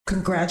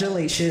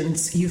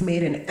Congratulations, you've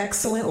made an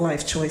excellent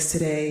life choice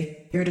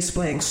today. You're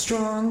displaying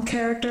strong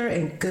character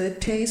and good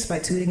taste by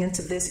tuning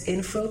into this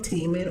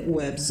infotainment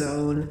web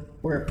zone.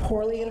 We're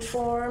poorly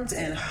informed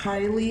and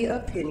highly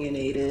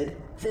opinionated.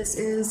 This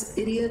is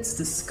Idiots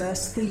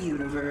Discuss the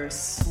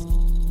Universe.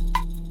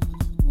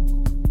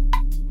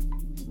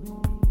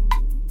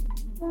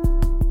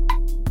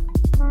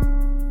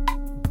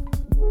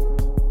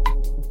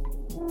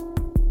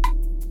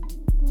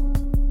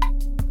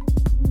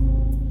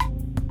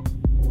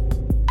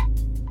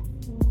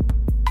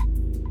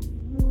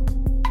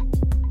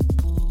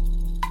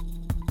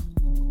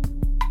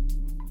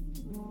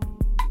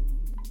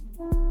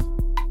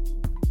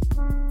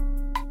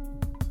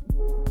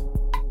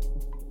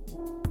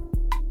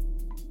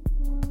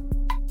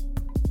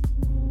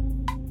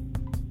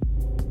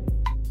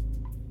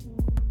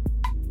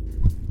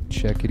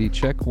 Checkity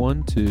check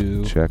 1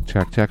 2. Check.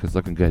 It's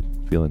looking good.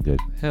 Feeling good.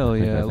 Hell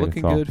yeah, I think looking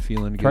it's all- good,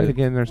 feeling Try it good.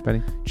 again there,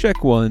 Spenny.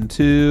 Check 1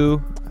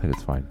 2. I think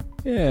it's fine.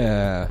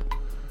 Yeah.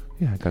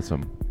 Yeah, I got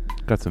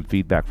some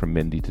feedback from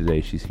Mindy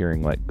today. She's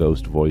hearing like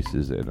ghost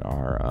voices in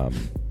our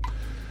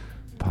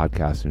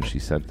podcast, and she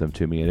sent them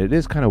to me, and it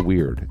is kind of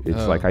weird.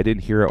 It's like I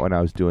didn't hear it when I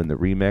was doing the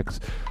remix,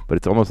 but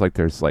it's almost like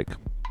there's like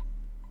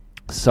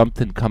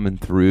something coming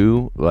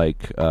through,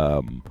 like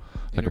a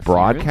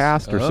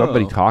broadcast or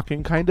somebody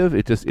talking, kind of.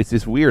 It's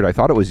just weird. I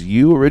thought it was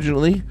you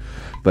originally,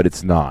 but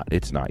it's not.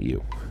 It's not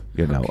you.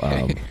 You know,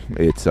 Okay.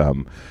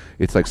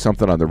 It's like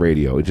something on the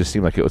radio. It just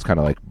seemed like it was kind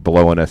of like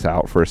blowing us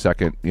out for a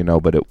second, you know,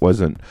 but it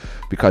wasn't,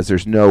 because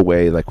there's no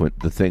way, like when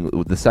the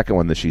second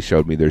one that she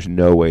showed me, there's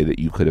no way that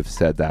you could have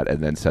said that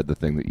and then said the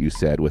thing that you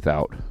said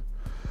without,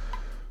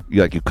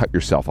 you cut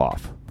yourself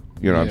off.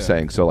 You know what I'm Yeah.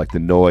 saying? So like the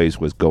noise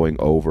was going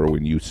over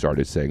when you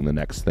started saying the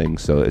next thing,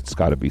 so it's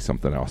got to be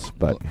something else.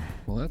 But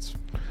Well, that's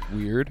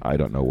weird. I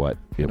don't know what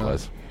it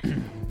was.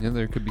 Yeah,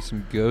 there could be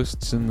some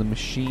ghosts in the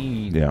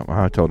machine. Yeah,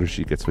 I told her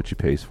she gets what she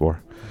pays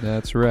for.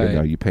 That's right. You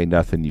know, you pay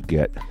nothing, you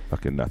get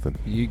fucking nothing.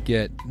 You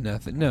get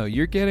nothing. No,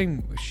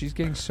 she's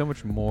getting so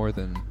much more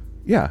than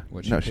Yeah,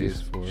 what she no,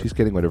 pays for. she's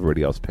getting what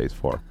everybody else pays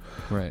for.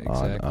 Right,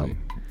 exactly.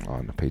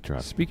 On the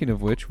Patreon. Speaking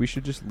of which, we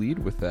should just lead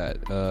with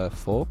that.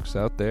 Folks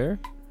out there,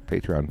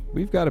 Patreon.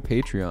 we've got a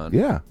Patreon.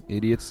 Yeah,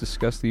 Idiots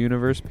Discuss the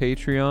Universe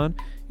Patreon.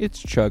 It's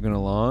chugging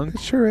along. it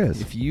sure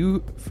is. If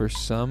you, for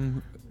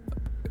some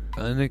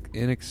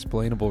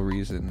inexplainable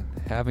reason,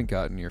 haven't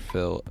gotten your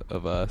fill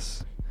of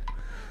us,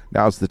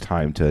 Now's the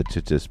time to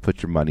just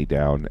put your money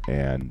down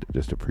and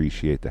just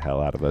appreciate the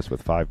hell out of us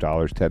with $5,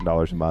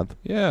 $10 a month.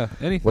 yeah,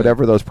 anything.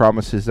 Whatever those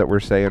promises that we're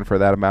saying for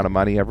that amount of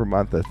money every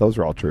month, those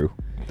are all true.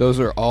 Those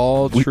are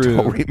all We true.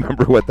 don't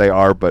remember what they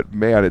are, but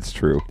man, it's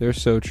true. They're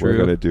so true. We're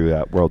going to do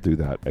that. We'll do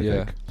that, I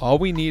think. All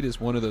we need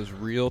is one of those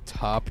real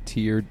top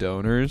tier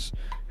donors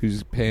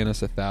who's paying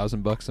us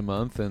 $1,000 a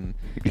month, and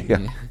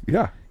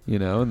Yeah. you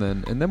know, and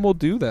then we'll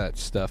do that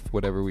stuff,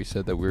 whatever we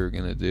said that we were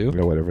gonna do. You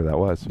know, whatever that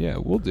was. Yeah,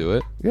 we'll do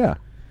it. Yeah.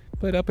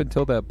 But up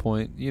until that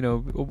point, you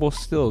know, we'll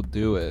still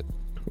do it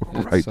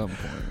at Right. some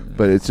point.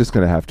 But it's just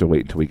going to have to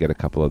wait until we get a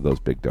couple of those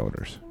big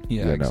donors. Yeah,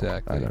 You know?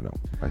 exactly. I don't know.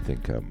 I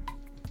think...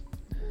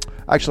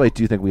 actually, I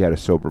do think we had a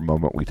sober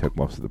moment. We took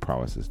most of the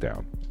promises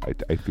down.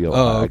 I feel...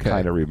 Oh, I okay.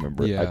 kind of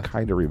remember... Yeah. I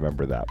kind of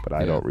remember that, but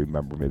I Yeah. don't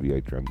remember. Maybe I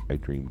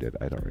dreamed it.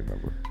 I don't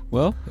remember.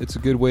 Well, it's a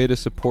good way to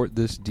support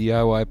this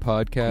DIY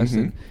podcast. Mhm.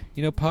 And,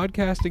 you know,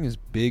 podcasting is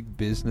big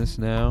business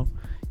now,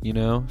 you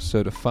know?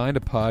 So to find a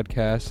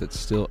podcast that's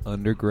still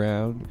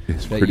underground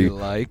It's that pretty, you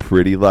like,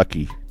 pretty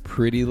lucky.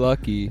 pretty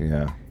lucky.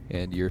 Yeah.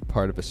 And you're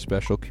part of a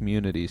special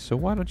community. So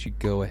why don't you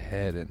go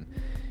ahead and,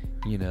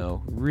 you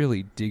know,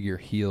 really dig your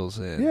heels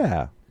in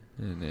Yeah.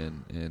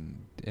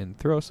 and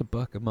throw us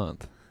 $1 a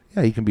month.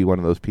 Yeah, you can be one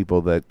of those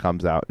people that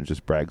comes out and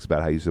just brags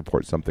about how you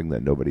support something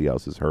that nobody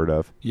else has heard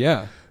of.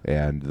 Yeah.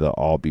 And they'll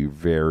all be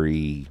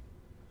very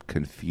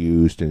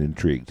confused and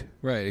intrigued.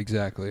 Right,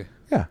 exactly.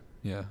 Yeah.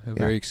 Yeah, a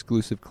very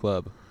exclusive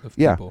club of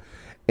Yeah. people.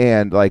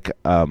 And like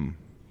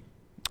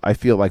I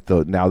feel like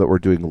now that we're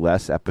doing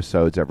less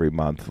episodes every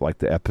month, like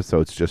the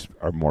episodes just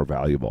are more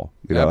valuable.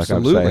 You know,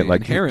 Absolutely, like I'm saying,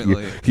 like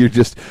inherently.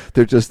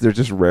 they're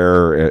just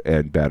rarer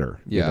and better.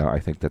 Yeah. You know, I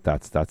think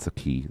that's a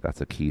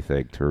key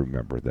thing to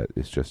remember, that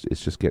it's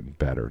just getting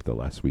better the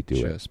less we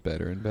do it. Just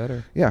better and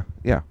better. Yeah.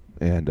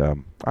 And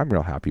I'm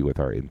real happy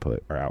with our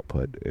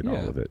output and Yeah.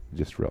 all of it.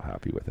 Just real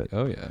happy with it.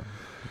 Oh yeah.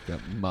 We've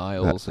got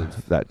miles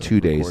of That 2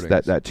 days,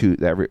 recordings.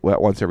 that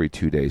once every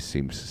 2 days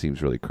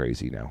seems really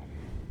crazy now.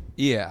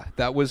 Yeah,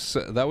 that was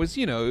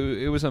you know,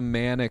 it was a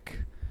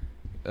manic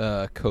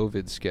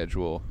COVID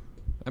schedule.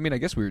 I mean, I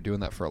guess we were doing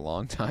that for a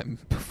long time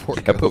before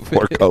Yeah, COVID.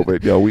 before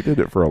COVID. No, we did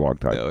it for a long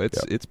time. No, Yeah.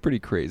 it's pretty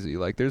crazy.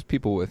 Like, there's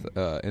people with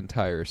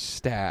entire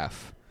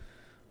staff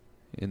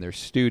in their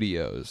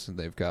studios, and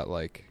they've got,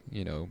 like,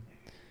 you know,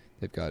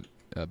 they've got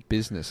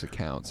business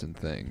accounts and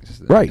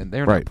things. Right, And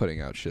they're right. not putting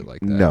out shit like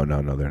that. No,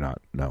 they're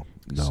not. No.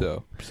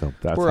 So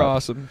that's we're how,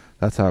 awesome.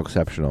 That's how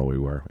exceptional we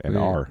were and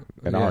are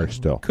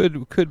still.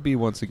 Could be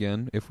once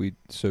again if we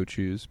so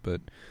choose,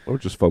 but We're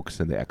just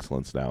focusing the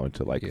excellence now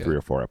into like Yeah. 3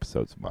 or 4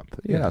 episodes a month.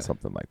 Yeah. Yeah,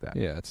 something like that.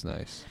 yeah, it's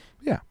nice.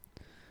 Yeah.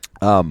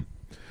 So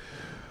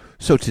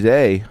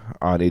today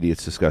on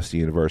Idiots Discuss the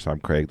Universe, I'm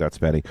Craig. That's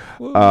Benny.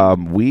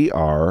 We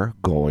are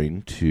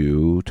going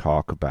to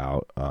talk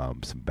about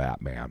some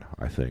Batman.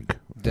 I think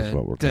that's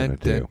what we're going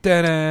to do.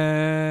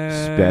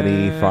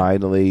 Benny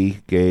finally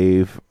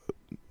gave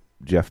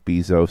Jeff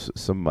Bezos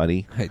some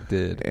money. I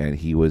did. And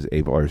he was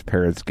able, or his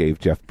parents gave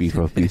Jeff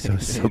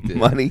Bezos some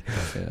money.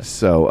 Yeah.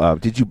 So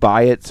did you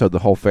buy it so the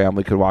whole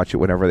family could watch it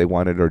whenever they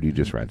wanted, or do you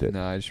just rent it?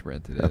 No, I just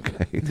rented it.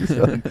 Okay.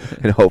 So,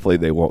 and hopefully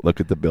they won't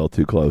look at the bill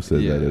too close,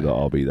 and then it'll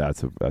all be,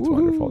 that's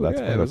wonderful. That's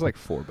yeah, it was like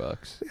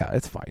 $4. Yeah,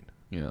 it's fine.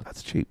 Yeah.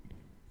 That's cheap.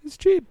 It's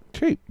cheap.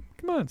 Cheap.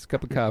 Come on, it's a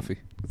cup of coffee.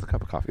 It's a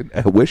cup of coffee.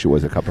 I wish it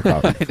was a cup of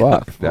coffee.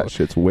 Fuck, that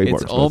shit's way more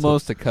It's expensive.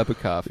 almost a cup of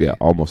coffee. Yeah,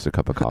 almost a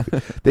cup of coffee.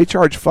 They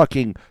charge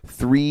fucking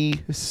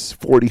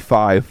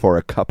 $3.45 for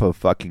a cup of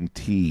fucking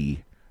tea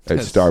at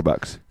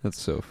Starbucks.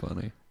 That's so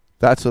funny.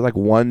 That's like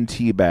one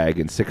tea bag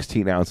and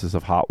 16 ounces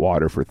of hot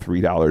water for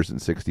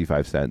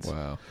 $3.65.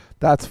 Wow.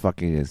 That's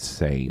fucking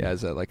insane. Yeah,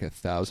 is that like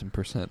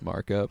 1,000%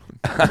 markup?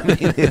 I mean,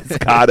 it's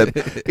gotta.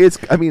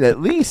 I mean,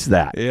 at least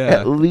that. Yeah.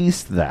 At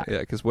least that. Yeah,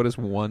 because what does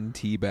one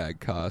tea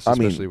bag cost? I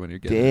mean, Especially when you're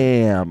getting.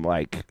 Damn,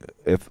 like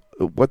if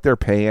what they're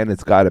paying,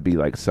 it's got to be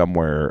like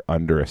somewhere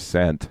under a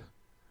cent.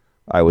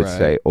 I would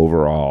say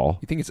overall.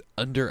 You think it's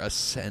under a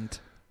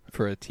cent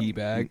for a tea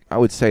bag? I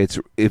would say it's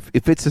if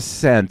it's a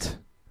cent.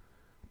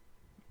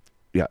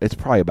 Yeah, it's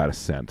probably about a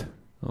cent.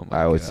 Oh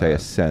my I would say a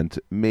cent.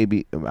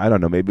 Maybe, I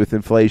don't know, maybe with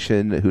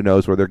inflation, who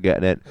knows where they're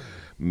getting it.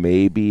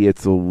 Maybe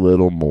it's a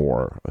little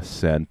more, a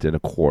cent and a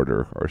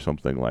quarter or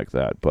something like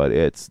that. But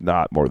it's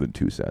not more than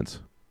 2 cents.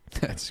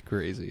 That's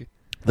crazy.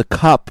 The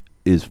cup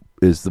is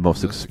the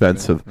most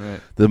expensive, right.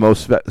 the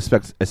most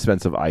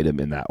expensive item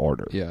in that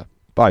order. Yeah.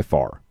 By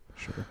far.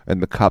 Sure.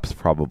 And the cup's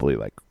probably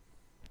like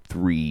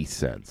 3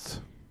 cents.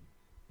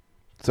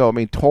 So, I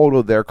mean,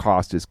 total their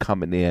cost is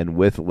coming in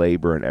with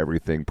labor and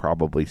everything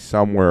probably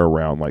somewhere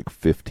around like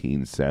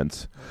 15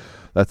 cents.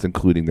 That's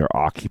including their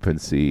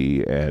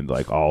occupancy and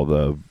like all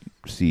the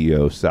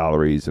CEO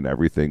salaries and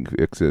everything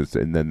fixes.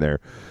 And then they're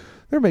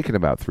making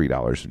about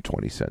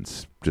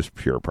 $3.20 just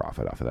pure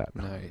profit off of that.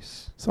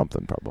 Nice.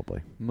 Something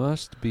probably.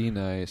 Must be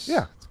nice.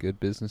 Yeah. It's a good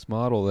business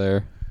model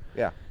there.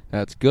 Yeah.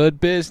 That's good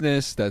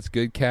business. That's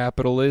good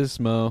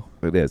capitalismo.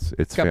 It is.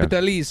 It's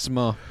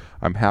Capitalismo.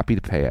 I'm happy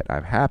to pay it.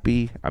 I'm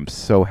happy. I'm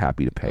so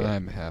happy to pay it.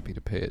 I'm happy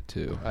to pay it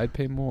too. I'd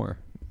pay more.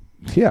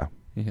 Yeah.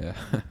 Yeah.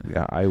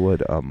 Yeah, I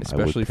would.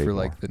 Especially I would pay for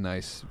more. like the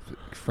nice,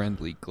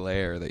 friendly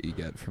glare that you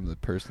get from the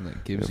person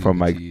that gives you from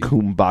the my tea.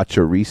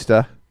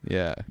 kombucha-rista.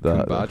 Yeah,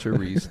 The-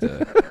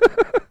 kombucha-rista.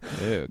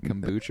 Ew,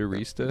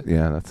 kombucha-rista?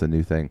 Yeah, that's a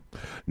new thing.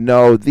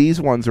 No,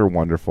 these ones are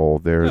wonderful.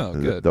 They're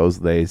good. those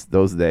days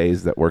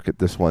that work at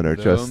this one are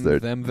just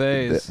them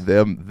theys.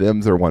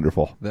 Thems are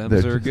wonderful.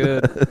 Thems They're are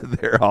good.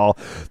 they're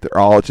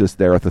all just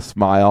there with a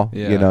smile.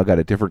 Yeah. You know, got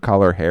a different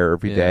color hair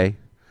every Yeah. day.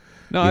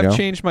 No, You I've know?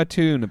 changed my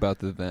tune about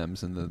the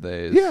thems and the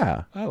theys.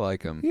 Yeah. I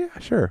like them. Yeah,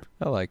 sure.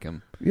 I like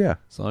them. Yeah.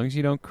 As long as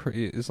you don't,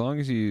 as long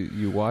as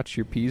you watch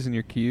your P's and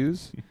your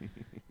Q's,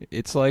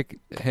 it's like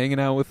hanging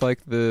out with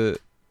like the.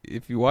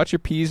 If you watch your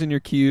P's and your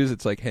Q's,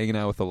 it's like hanging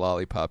out with the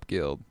Lollipop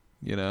Guild.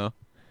 You know,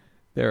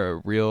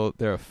 they're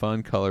a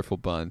fun, colorful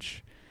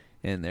bunch,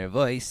 and their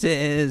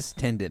voices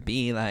tend to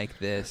be like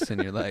this,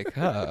 and you're like,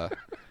 huh,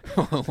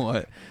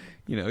 what?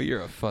 You know,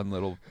 you're a fun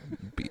little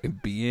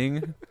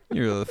being.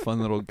 You're a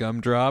fun little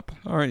gumdrop,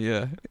 aren't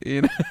you?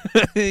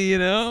 You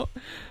know,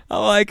 I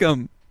like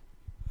them.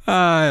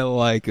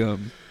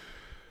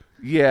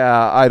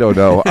 Yeah, I don't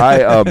know.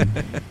 I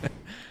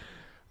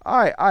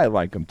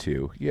like them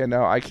too. You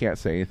know, I can't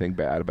say anything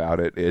bad about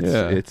it.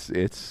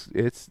 It's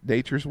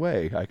nature's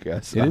way, I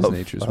guess. It is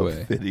nature's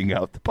way. Thinning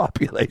out the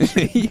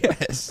population.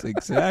 Yes,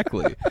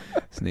 exactly.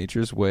 It's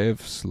nature's way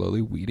of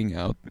slowly weeding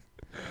out.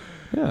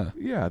 Yeah.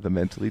 Yeah, the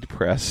mentally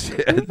depressed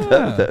and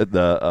Yeah.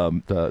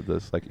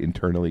 the like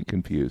internally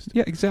confused.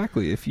 Yeah,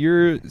 exactly. If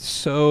you're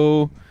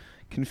so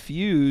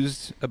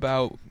confused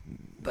about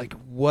like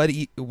what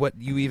you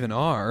even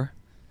are,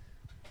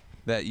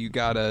 that you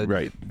gotta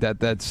Right.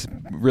 that's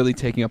really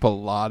taking up a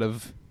lot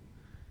of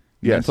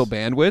Yes. mental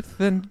bandwidth,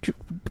 then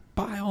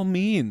by all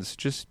means,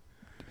 just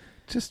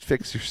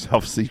fix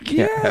yourself so you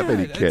can't have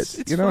any it's- kids.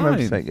 it's You know what I'm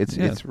fine. saying? It's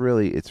Yeah. it's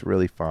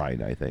really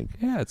fine, I think.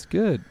 yeah, it's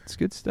good. It's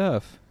good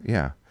stuff.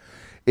 Yeah.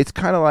 It's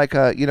kind of like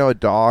a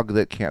dog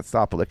that can't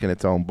stop licking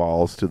its own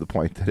balls to the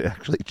point that it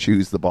actually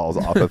chews the balls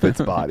off of its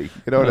body.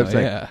 You know what I'm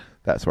saying? Yeah,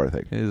 That sort of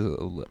thing. it is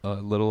a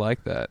little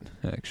like that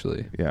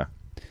actually. Yeah.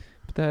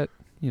 But that,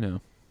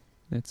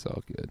 it's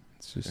all good.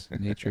 It's just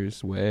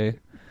nature's way.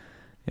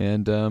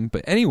 And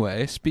but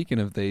anyway, speaking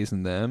of theys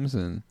and thems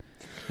and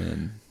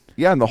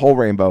Yeah, and the whole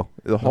rainbow.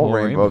 The whole whole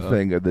rainbow rainbow.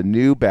 thing of the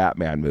new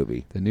Batman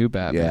movie. the new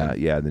Batman.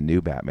 Yeah, the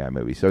new Batman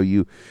movie. So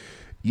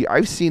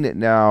I've seen it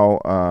now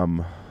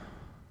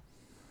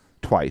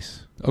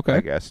twice. Okay.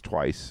 I guess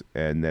twice.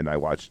 And then I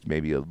watched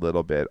maybe a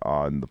little bit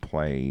on the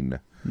plane,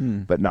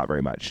 but not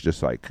very much.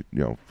 Just like,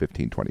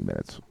 15, 20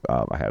 minutes.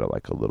 I had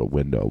a little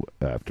window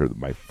after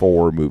my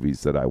 4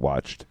 movies that I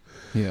watched.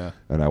 Yeah.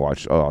 And I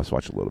watched a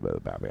little bit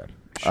of Batman.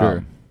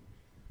 Sure.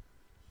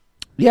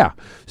 Yeah.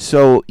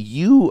 So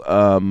you,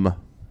 I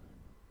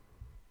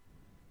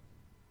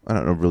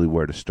don't know really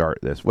where to start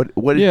this. What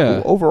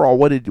did overall?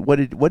 What did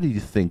you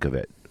think of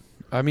it?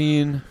 I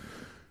mean,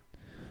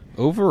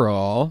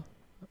 overall,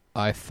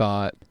 I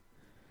thought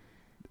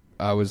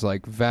I was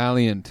like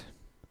valiant,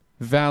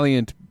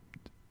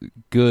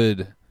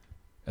 good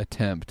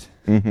attempt.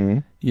 Mm-hmm.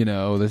 You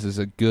know, this is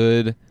a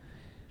good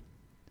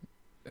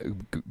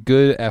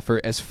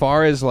effort as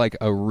far as like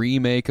a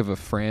remake of a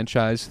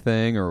franchise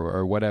thing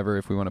or whatever,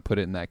 if we want to put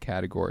it in that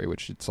category,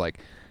 which it's like,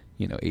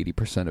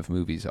 80% of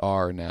movies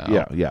are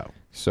now. Yeah.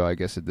 So I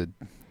guess the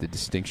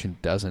distinction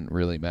doesn't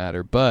really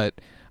matter,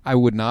 but I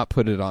would not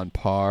put it on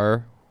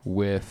par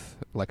with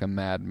like a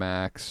Mad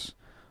Max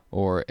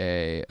or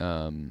a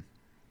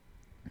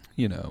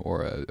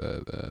or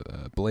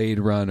a Blade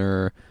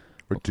Runner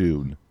or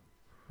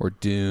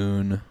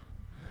Dune.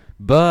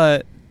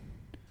 But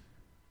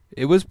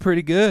it was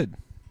pretty good.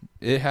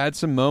 It had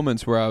some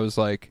moments where I was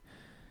like,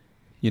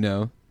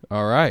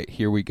 all right,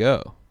 here we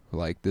go.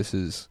 Like, this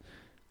is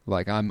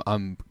like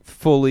I'm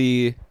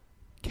fully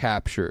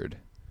captured.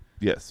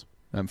 Yes.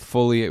 I'm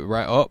fully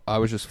right. Oh, I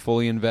was just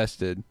fully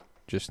invested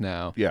just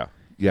now. Yeah.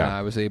 And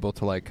I was able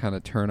to like kind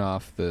of turn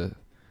off the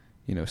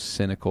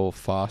cynical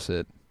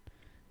faucet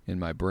in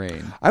my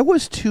brain. I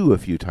was too a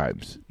few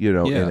times,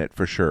 in Yeah. it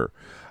for sure.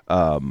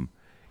 And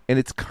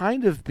it's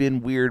kind of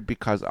been weird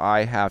because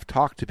I have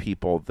talked to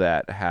people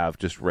that have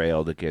just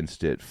railed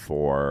against it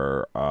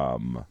for,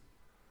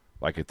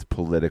 like it's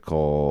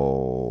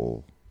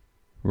political,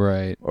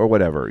 Right. or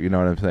whatever. You know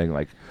what I'm saying?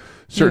 Like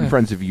certain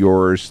friends of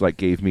yours like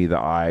gave me the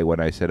eye when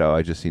I said, "Oh,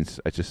 I just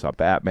saw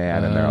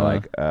Batman," and they're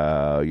like,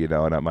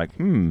 and I'm like,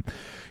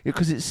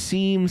 because it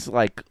seems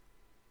like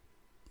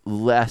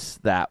less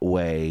that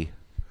way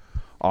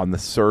on the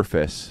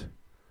surface.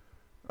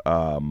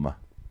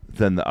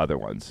 Than the other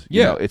ones.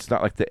 You know, it's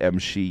not like the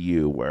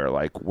MCU where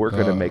like we're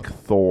going to make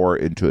Thor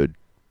into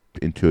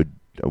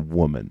a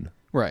woman.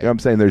 Right. You know what I'm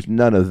saying? There's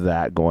none of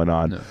that going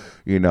on.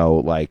 No.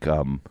 Like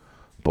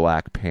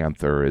Black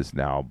Panther is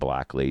now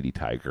Black Lady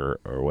Tiger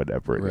or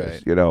whatever it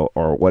is. Right.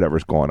 Or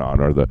whatever's going on,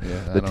 or the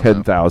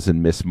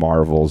 10,000 Miss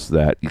Marvels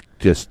that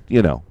just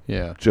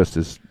just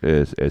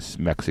as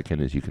Mexican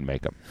as you can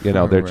make them.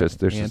 They're just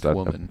there's just a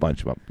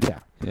bunch of them.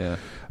 Yeah.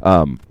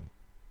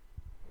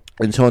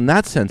 And so in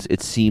that sense,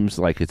 it seems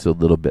like it's a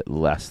little bit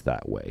less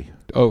that way.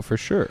 Oh, for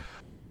sure.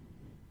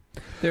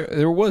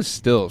 There was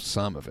still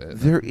some of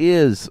it.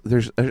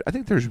 I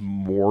think there's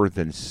more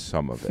than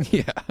some of it.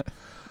 Yeah.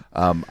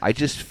 I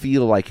just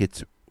feel like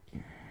it's,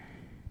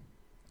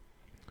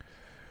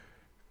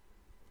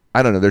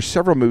 I don't know. There's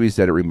several movies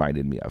that it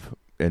reminded me of,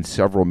 and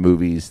several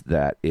movies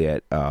that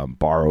it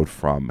borrowed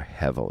from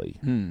heavily.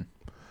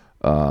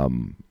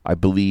 I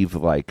believe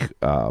like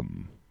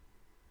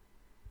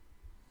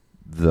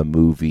the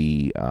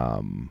movie,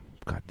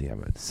 God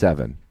damn it,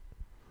 Seven.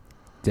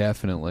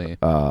 Definitely.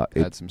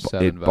 Had some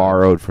Seven it vibes.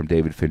 borrowed from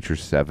David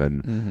Fincher's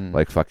Seven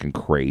like fucking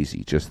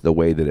crazy. Just the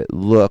way that it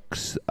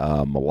looks,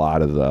 a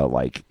lot of the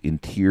like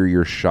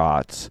interior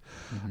shots,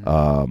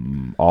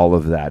 all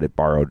of that, it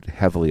borrowed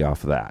heavily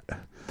off of that.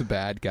 The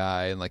bad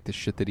guy and like the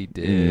shit that he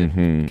did,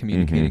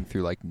 communicating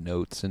through like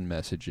notes and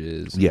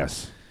messages.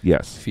 Yes.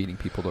 Feeding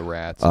people to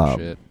rats and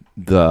shit.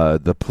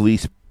 The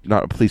police,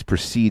 not a police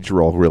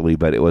procedural really,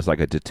 but it was like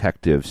a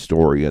detective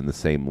story on the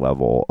same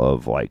level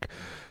of like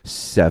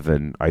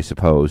Seven, I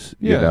suppose,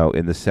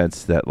 in the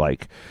sense that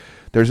like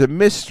there's a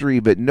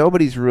mystery, but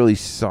nobody's really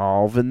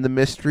solving the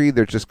mystery.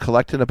 They're just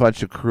collecting a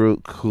bunch of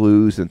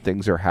clues and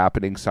things are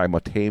happening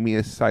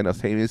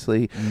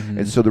simultaneously.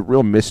 And so the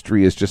real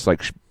mystery is just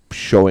like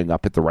showing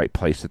up at the right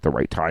place at the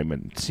right time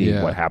and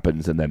seeing what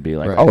happens and then being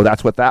like, oh,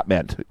 that's what that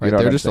meant. Right,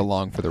 they're just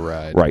along for the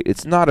ride. Right.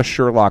 It's not a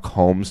Sherlock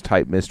Holmes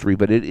type mystery,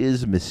 but it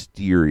is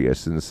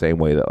mysterious in the same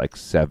way that like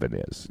Seven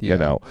is,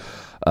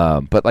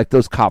 but like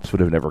those cops would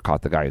have never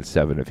caught the guy in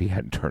Seven if he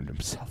hadn't turned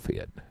himself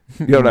in.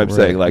 You know what I'm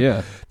saying?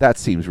 Like that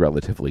seems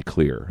relatively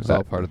clear. It's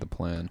all part of the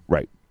plan.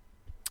 Right.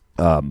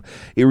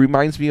 It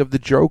reminds me of the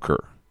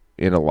Joker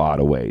in a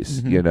lot of ways,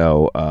 in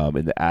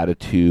the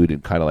attitude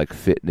and kind of like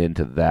fitting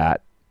into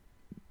that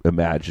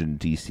imagined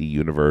DC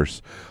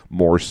universe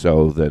more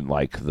so than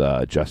like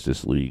the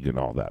Justice League and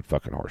all that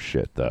fucking horse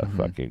shit. The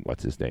fucking,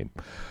 what's his name?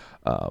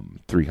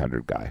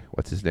 300 guy.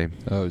 What's his name?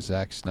 Oh,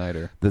 Zack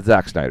Snyder. The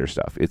Zack Snyder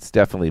stuff. It's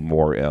definitely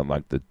more on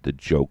like the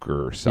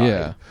Joker side.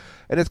 Yeah.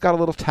 And it's got a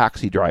little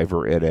Taxi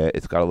Driver in it.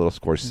 It's got a little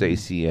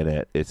Scorsese in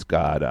it. It's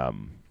got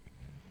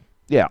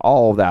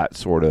all that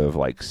sort of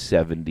like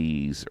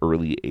 70s,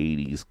 early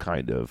 80s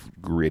kind of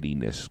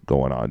grittiness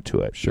going on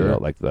to it. Sure.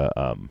 Like the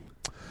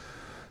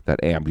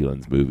that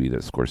Ambulance movie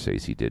that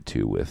Scorsese did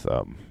too with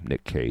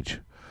Nick Cage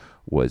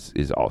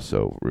is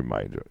also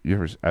reminder.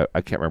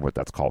 I can't remember what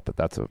that's called, but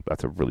that's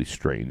a really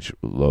strange,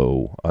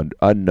 low,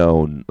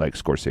 unknown like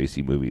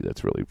Scorsese movie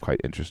that's really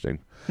quite interesting.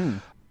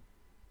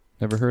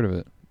 Never heard of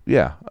it.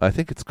 Yeah, I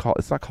think it's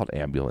not called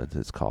Ambulance.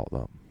 It's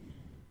called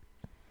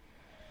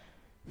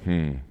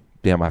Damn,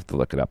 I have to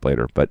look it up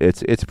later. But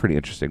it's a pretty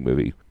interesting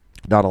movie.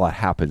 Not a lot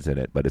happens in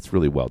it, but it's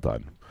really well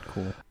done.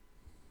 Cool.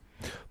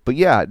 But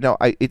yeah, no,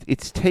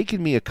 it's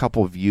taken me a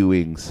couple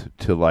viewings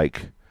to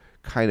like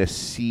kind of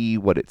see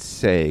what it's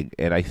saying,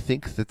 and I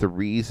think that the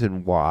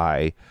reason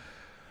why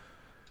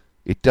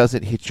it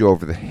doesn't hit you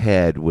over the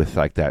head with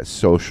like that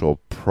social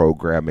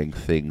programming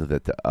thing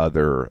that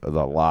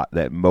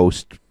that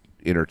most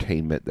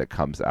entertainment that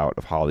comes out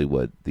of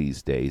Hollywood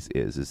these days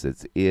is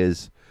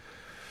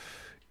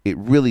it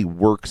really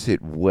works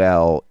it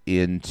well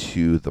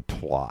into the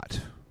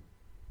plot.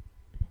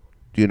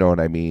 Do you know what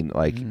I mean?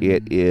 Like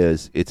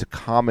it's a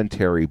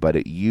commentary, but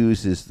it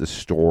uses the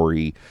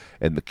story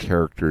and the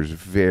characters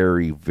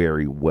very,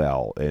 very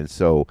well. And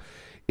so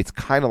it's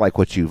kind of like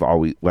what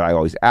I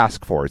always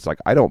ask for. It's like,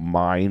 I don't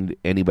mind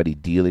anybody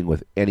dealing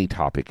with any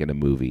topic in a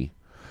movie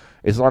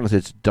as long as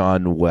it's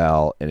done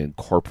well and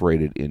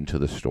incorporated into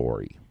the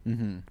story.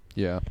 Mm-hmm.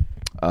 Yeah.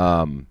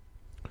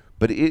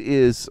 But it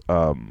is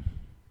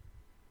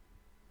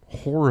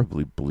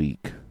horribly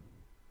bleak.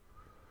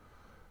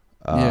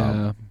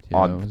 Yeah,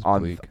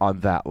 on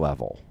that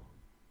level.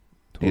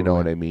 Totally. You know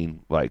what I mean?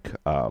 Like,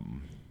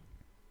 and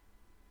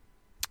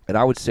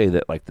I would say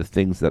that like the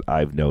things that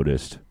I've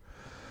noticed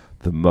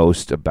the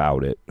most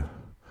about it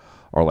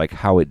are like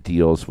how it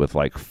deals with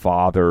like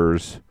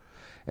fathers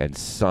and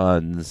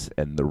sons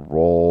and the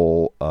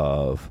role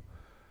of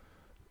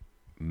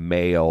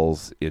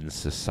males in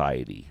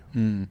society.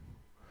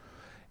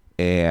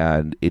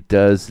 And it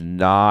does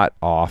not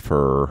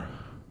offer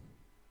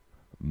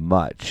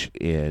much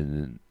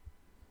in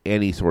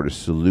any sort of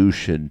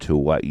solution to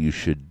what you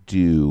should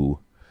do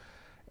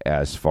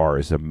as far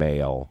as a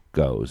male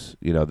goes.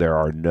 You know, there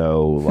are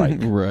no like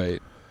right.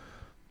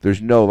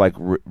 There's no like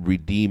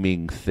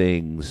redeeming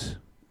things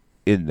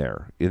in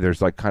there.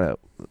 There's like kind of,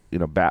 you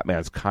know,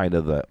 Batman's kind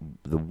of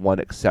the one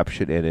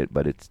exception in it,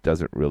 but it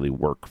doesn't really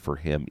work for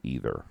him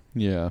either.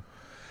 Yeah.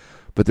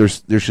 But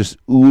there's just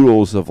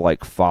oodles of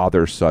like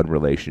father-son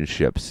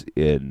relationships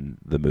in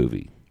the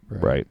movie,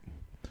 right?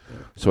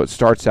 So it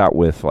starts out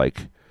with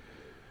like,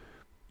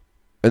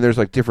 and there's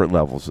like different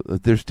levels.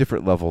 There's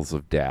different levels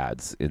of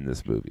dads in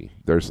this movie.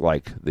 There's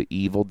like the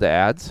evil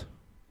dads,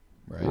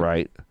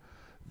 right?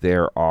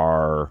 There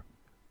are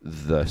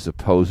the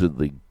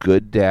supposedly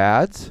good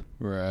dads.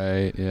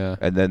 Right, yeah.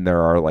 And then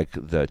there are like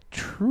the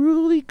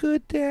truly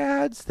good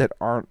dads that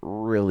aren't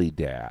really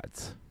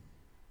dads.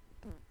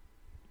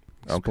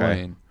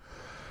 Explain. Okay.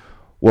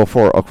 Well,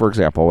 for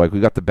example, like we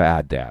got the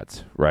bad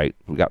dads, right?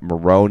 We got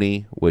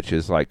Maroni, which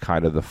is like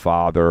kind of the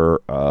father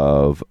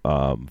of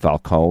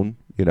Falcone.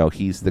 You know,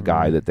 he's the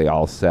guy that they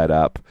all set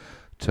up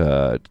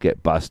to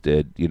get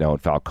busted, you know,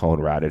 and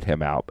Falcone ratted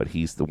him out, but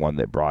he's the one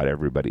that brought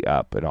everybody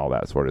up and all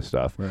that sort of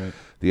stuff. Right.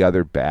 The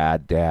other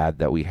bad dad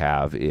that we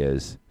have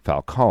is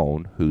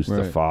Falcone, who's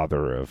the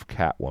father of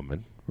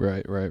Catwoman.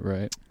 Right.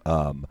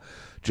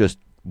 Just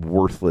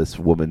worthless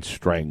woman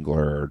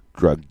strangler,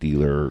 drug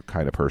dealer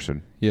kind of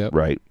person. Yep.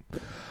 Right.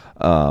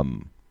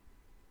 And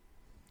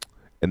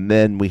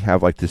then we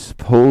have like the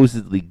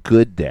supposedly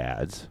good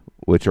dads,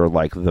 which are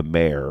like the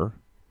mayor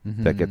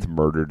that gets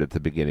murdered at the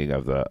beginning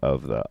of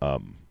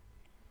the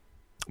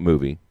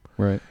movie.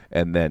 Right.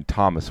 And then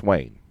Thomas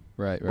Wayne.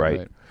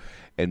 Right.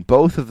 And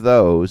both of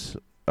those,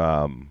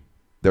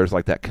 there's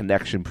like that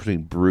connection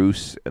between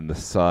Bruce and the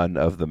son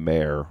of the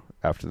mayor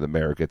after the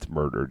mayor gets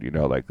murdered. You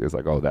know, like there's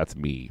like, oh, that's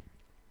me.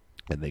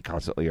 And they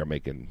constantly are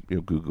making, you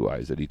know, goo-goo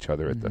eyes at each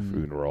other at the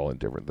funeral and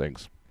different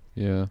things.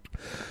 Yeah.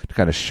 To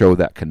kind of show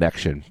that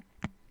connection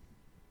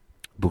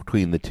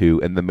between the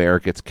two. And the mayor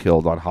gets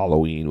killed on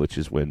Halloween, which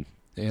is when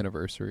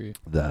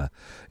the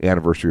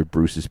anniversary of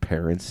Bruce's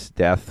parents'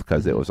 death,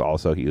 because it was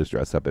also, he was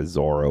dressed up as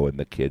Zorro and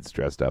the kid's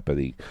dressed up and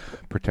he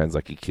pretends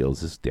like he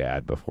kills his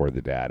dad before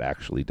the dad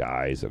actually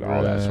dies and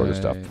all that sort of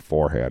stuff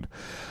beforehand.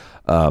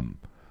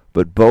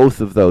 But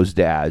both of those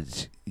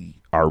dads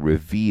are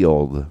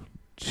revealed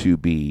to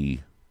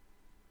be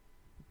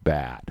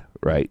bad,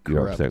 right? You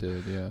know what I'm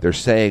saying? Yeah. They're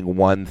saying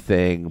one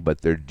thing,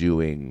 but they're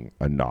doing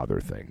another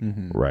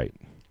thing, right?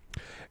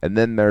 And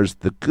then there's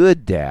the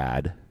good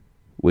dad,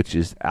 which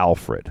is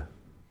Alfred.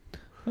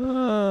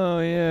 Oh,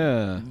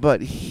 yeah.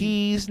 But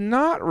he's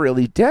not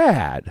really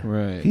dad.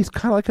 Right. He's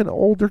kind of like an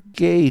older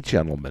gay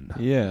gentleman.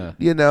 Yeah.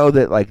 You know,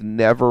 that like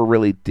never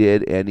really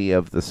did any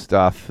of the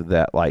stuff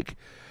that like,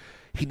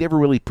 he never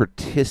really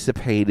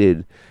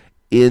participated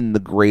in the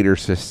greater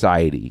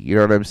society. You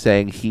know what I'm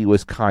saying? He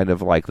was kind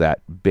of like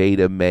that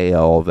beta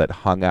male that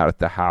hung out at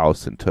the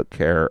house and took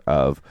care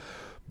of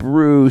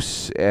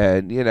Bruce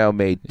and, you know,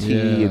 made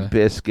tea and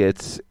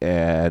biscuits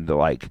and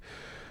like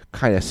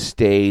kind of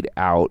stayed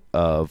out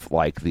of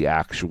like the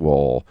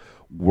actual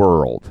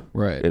world.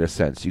 Right. In a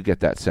sense. You get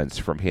that sense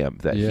from him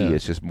that he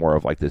is just more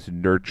of like this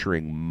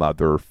nurturing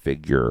mother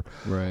figure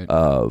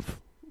of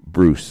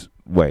Bruce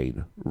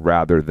Wayne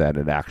rather than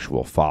an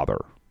actual father.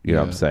 You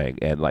know what I'm saying?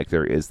 And like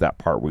there is that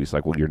part where he's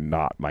like, well, you're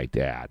not my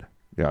dad.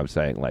 You know what I'm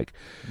saying? Like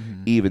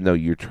even though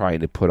you're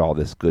trying to put all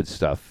this good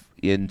stuff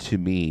into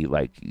me,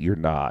 like you're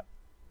not,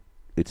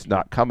 it's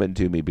not coming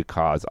to me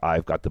because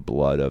I've got the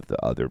blood of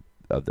the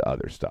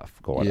other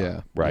stuff going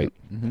on. Right?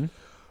 Yep.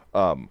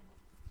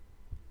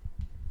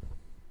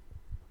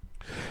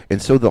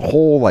 And so the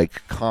whole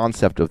like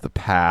concept of the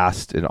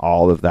past and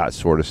all of that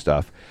sort of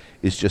stuff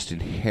is just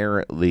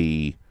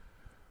inherently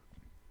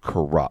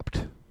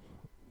corrupt.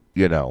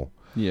 You know.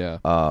 Yeah.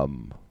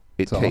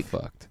 It's all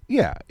fucked.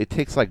 Yeah, it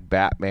takes like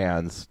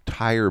Batman's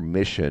entire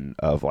mission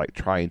of like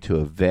trying to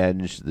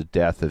avenge the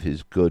death of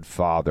his good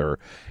father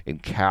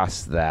and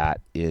cast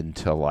that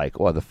into like,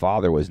 well, the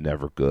father was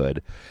never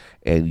good,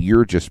 and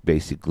you're just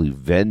basically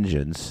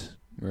vengeance.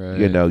 Right.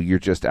 You know, you're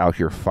just out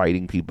here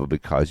fighting people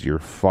because you're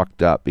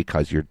fucked up,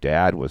 because your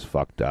dad was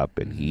fucked up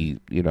and he,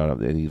 you know,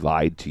 and he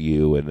lied to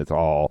you, and it's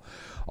all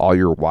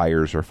your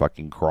wires are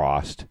fucking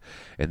crossed,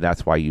 and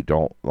that's why you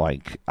don't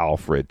like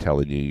Alfred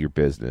telling you your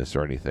business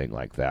or anything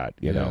like that,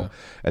 you know.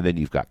 And then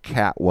you've got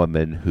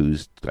Catwoman,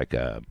 who's like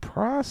a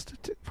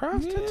prostitute. I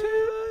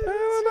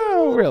don't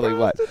know really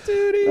what.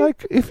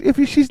 Like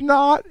if she's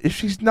not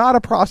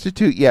a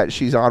prostitute yet,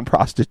 she's on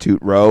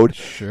Prostitute Road,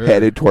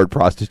 headed toward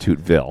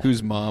Prostituteville.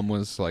 Whose mom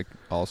was like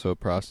also a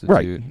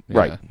prostitute.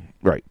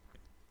 Right.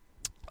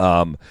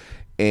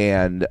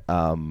 And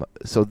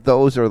so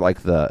those are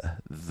like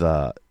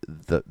the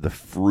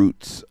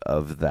fruits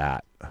of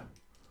that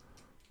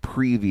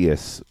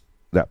previous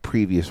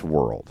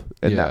world,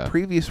 and that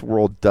previous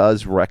world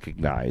does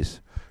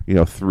recognize, you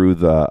know, through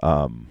the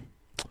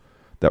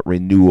that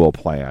renewal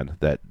plan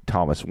that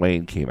Thomas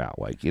Wayne came out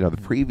like, you know, the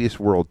previous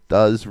world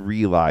does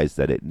realize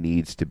that it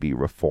needs to be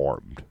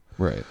reformed.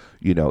 Right.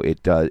 You know,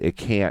 it does. It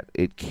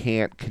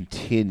can't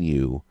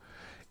continue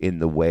in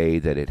the way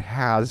that it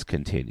has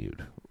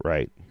continued.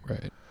 Right.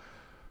 Right.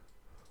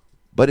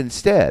 But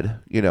instead,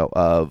 you know,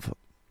 of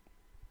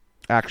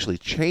actually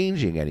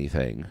changing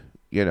anything,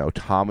 you know,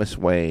 Thomas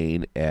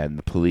Wayne and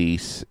the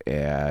police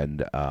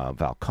and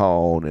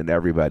Falcone and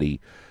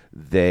everybody,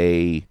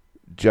 they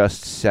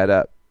just set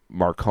up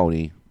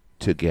Marconi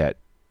to get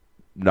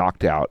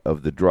knocked out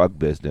of the drug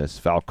business.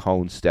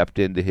 Falcone stepped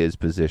into his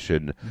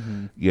position.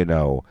 You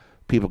know,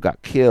 people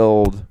got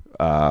killed.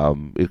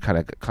 It kind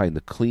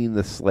of cleaned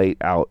the slate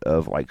out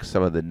of like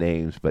some of the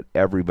names, but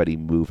everybody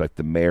moved. Like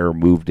the mayor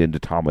moved into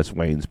Thomas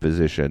Wayne's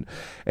position,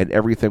 and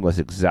everything was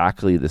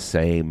exactly the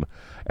same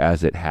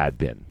as it had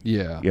been.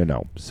 Yeah, you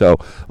know. So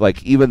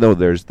like, even though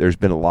there's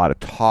been a lot of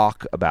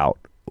talk about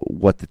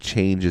what the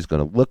change is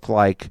going to look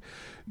like,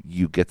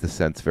 you get the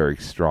sense very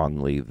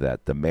strongly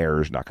that the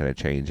mayor's not going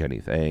to change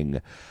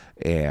anything,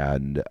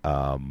 and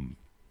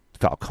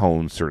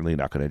Falcone's certainly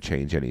not going to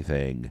change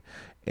anything.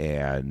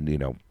 And, you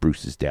know,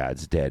 Bruce's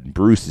dad's dead, and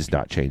Bruce is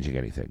not changing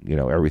anything. You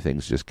know,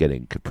 everything's just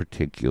getting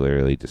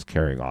particularly just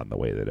carrying on the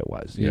way that it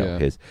was. You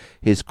know,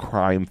 his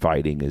crime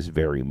fighting is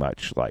very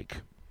much like,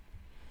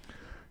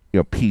 you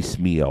know,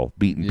 piecemeal,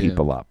 beating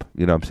people up.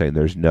 You know what I'm saying?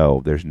 There's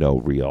no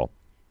real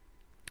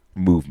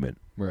movement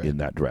in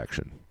that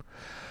direction.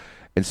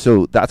 And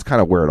so that's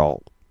kind of where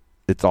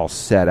it's all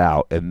set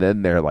out. And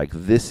then they're like,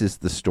 this is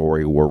the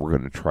story where we're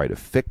going to try to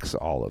fix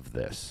all of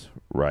this,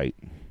 right?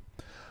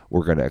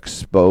 We're going to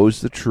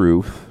expose the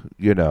truth,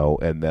 you know,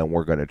 and then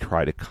we're going to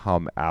try to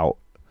come out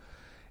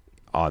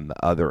on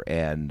the other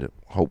end,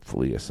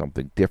 hopefully, as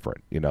something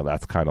different. You know,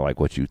 that's kind of like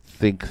what you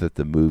think that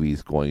the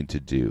movie's going to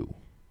do.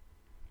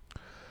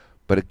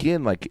 But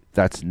again, like,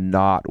 that's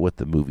not what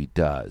the movie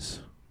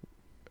does,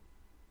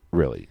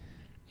 really.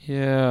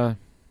 Yeah.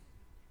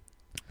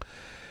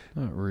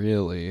 Not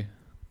really.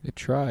 It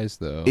tries,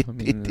 though.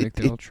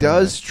 It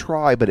does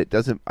try, but it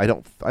doesn't. I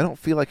don't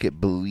feel like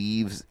it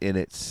believes in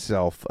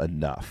itself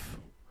enough.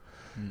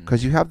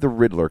 Because you have the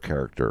Riddler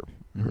character,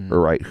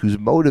 right, who's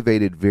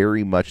motivated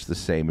very much the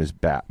same as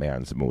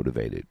Batman's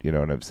motivated. You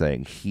know what I'm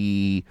saying?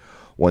 He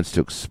wants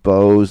to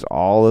expose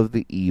all of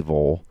the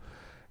evil,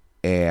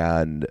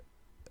 and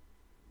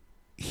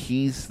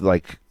he's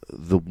like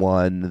the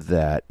one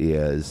that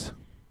is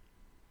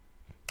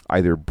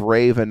either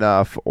brave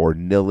enough or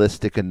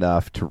nihilistic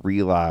enough to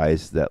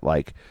realize that,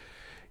 like,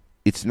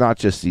 it's not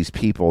just these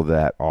people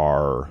that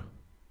are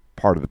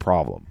part of the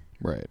problem.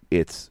 Right.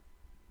 It's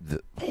the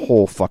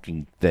whole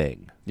fucking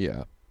thing.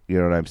 Yeah. You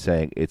know what I'm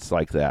saying? It's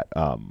like that,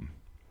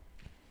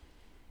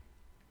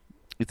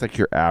 it's like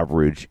your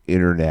average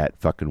internet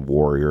fucking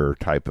warrior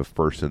type of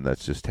person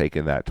that's just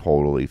taken that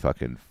totally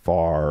fucking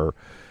far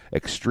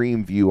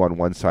extreme view on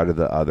one side or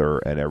the other,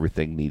 and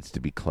everything needs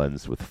to be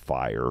cleansed with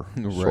fire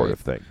sort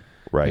of thing.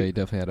 Right. Yeah, he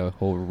definitely had a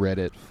whole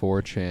Reddit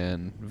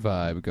 4chan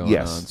vibe going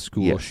on,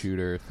 school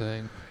shooter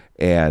thing.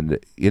 And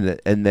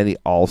then he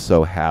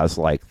also has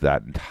like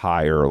that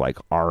entire like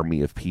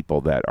army of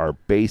people that are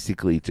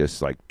basically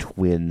just like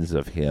twins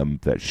of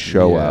him that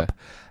show up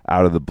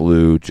out of the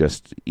blue,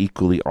 just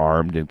equally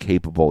armed and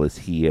capable as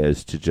he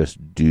is to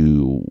just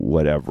do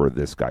whatever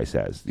this guy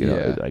says. You know,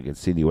 it like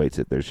insinuates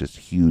that there's just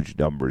huge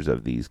numbers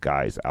of these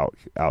guys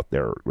out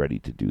there ready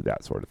to do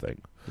that sort of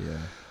thing.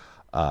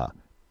 Yeah.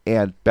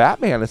 And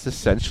Batman is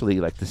essentially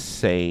like the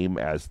same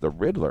as the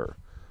Riddler.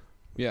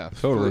 Yeah,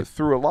 totally.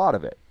 Through a lot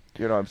of it.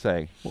 You know what I'm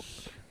saying? Well,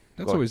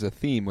 that's always a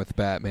theme with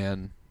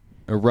Batman,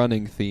 a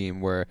running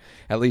theme where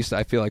at least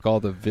I feel like all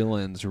the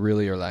villains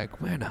really are like,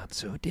 we're not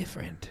so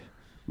different.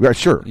 Yeah,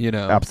 sure. You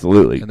know?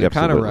 Absolutely. And they're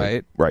kind of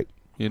right. Right.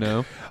 You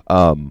know?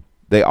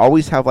 they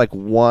always have like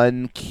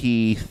one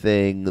key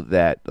thing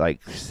that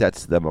like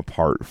sets them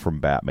apart from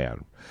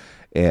Batman.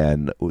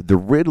 And the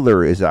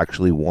Riddler is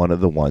actually one of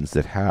the ones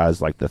that has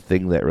like the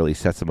thing that really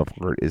sets them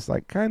apart is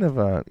like kind of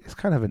an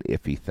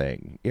iffy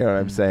thing. You know what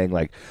I'm saying?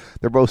 Like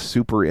they're both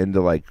super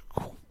into like,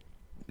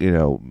 you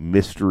know,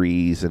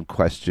 mysteries and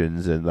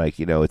questions, and like,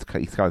 you know, he's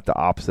kind of like the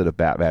opposite of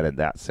Batman in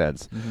that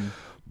sense.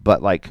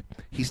 But like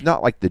he's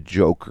not like the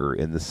Joker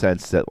in the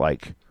sense that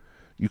like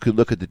you could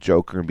look at the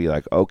Joker and be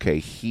like, okay,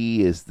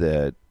 he is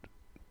the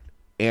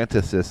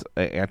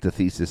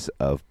antithesis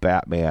of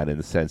Batman in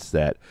the sense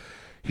that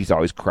he's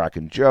always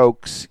cracking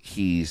jokes.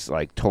 He's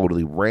like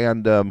totally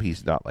random.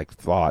 He's not like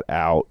thought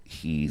out.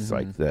 He's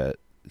like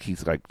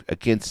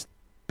against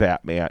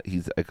Batman.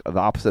 He's like the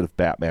opposite of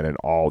Batman in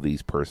all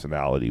these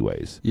personality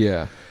ways.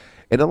 Yeah.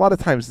 And a lot of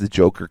times the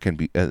Joker can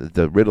be,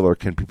 the Riddler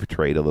can be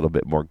portrayed a little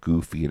bit more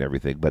goofy and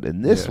everything. But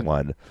in this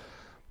one,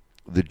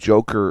 the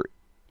Joker,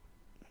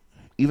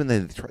 even though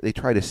they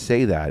try to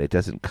say that, it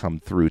doesn't come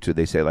through to,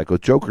 they say like, oh,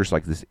 Joker's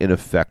like this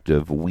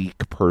ineffective,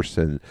 weak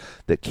person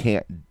that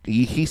can't,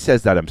 he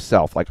says that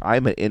himself, like,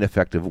 I'm an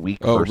ineffective,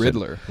 weak person.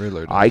 Riddler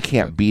I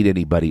can't beat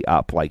anybody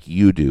up like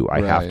you do.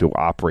 I have to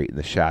operate in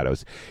the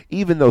shadows.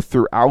 Even though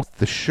throughout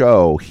the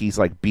show, he's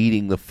like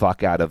beating the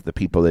fuck out of the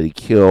people that he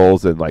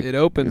kills, and like, it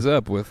opens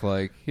up with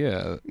like,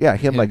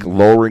 him like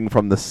lowering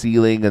from the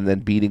ceiling and then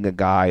beating a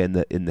guy in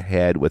the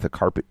head with a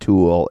carpet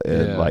tool,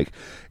 and like,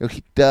 you know,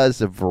 he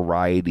does a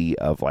variety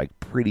of like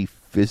pretty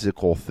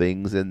physical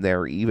things in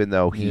there, even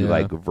though he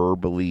like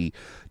verbally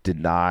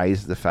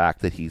denies the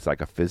fact that he's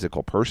like a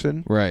physical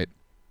person. Right.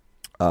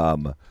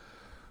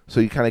 So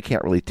you kind of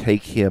can't really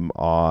take him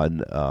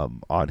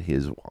on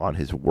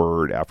his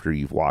word after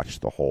you've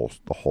watched the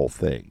whole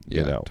thing. Yeah,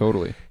 you know?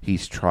 Totally.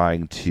 He's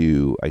trying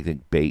to, I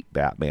think, bait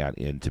Batman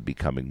into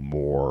becoming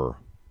more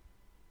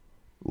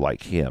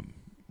like him.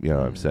 You know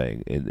what I'm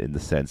saying? In the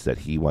sense that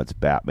he wants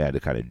Batman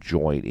to kind of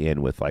join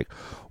in with like,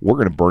 we're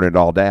going to burn it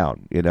all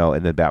down, you know?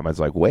 And then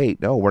Batman's like,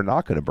 wait, no, we're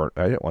not going to burn.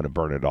 I didn't want to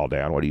burn it all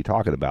down. What are you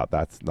talking about?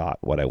 That's not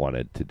what I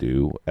wanted to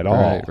do at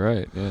all.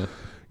 Right. Yeah.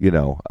 You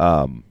know,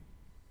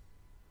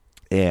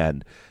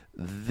 and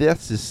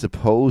this is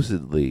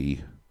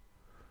supposedly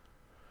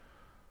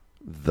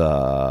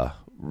the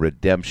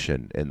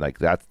redemption, and like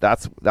that's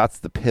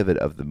the pivot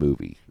of the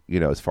movie. You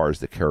know, as far as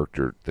the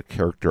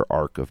character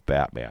arc of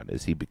Batman,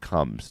 is he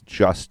becomes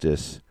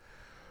justice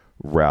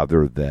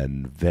rather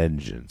than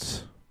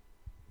vengeance.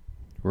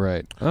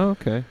 Right. Oh,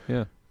 okay.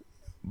 Yeah.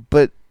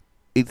 But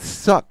it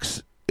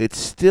sucks. It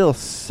still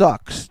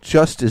sucks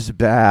just as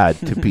bad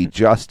to be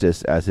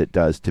justice as it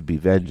does to be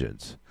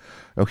vengeance.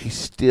 No, he's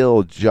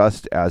still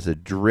just as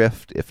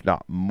adrift, if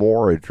not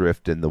more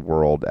adrift in the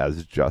world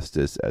as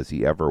justice as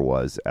he ever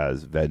was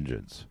as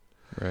vengeance.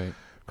 Right.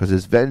 Because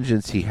his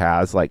vengeance, he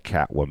has like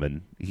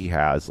Catwoman, he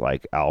has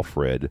like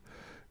Alfred,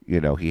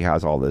 you know, he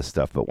has all this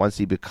stuff. But once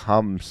he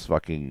becomes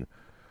fucking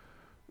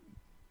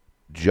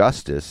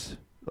justice,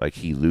 like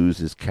he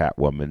loses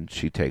Catwoman,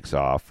 she takes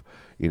off,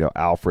 you know,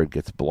 Alfred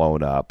gets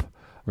blown up.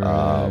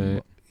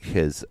 Right.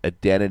 His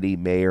identity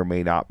may or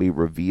may not be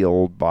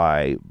revealed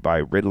by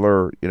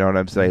Riddler. You know what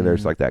I'm saying?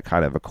 There's like that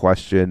kind of a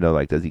question of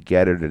like, does he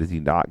get it or does he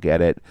not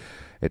get it?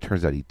 It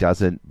turns out he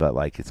doesn't, but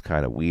like it's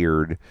kind of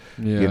weird.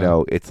 Yeah. You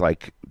know, it's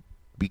like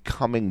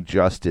becoming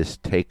justice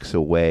takes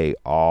away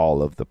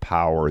all of the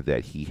power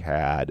that he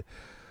had,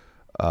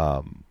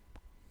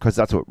 because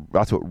that's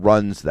what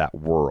runs that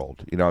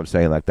world. You know what I'm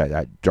saying? Like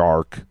that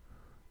dark,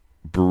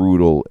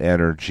 brutal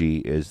energy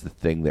is the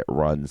thing that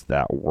runs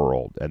that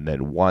world. And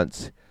then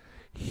once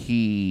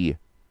he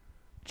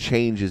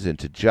changes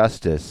into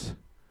justice,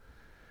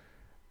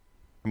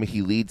 I mean,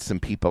 he leads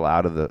some people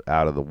out of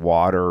the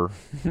water.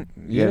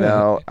 You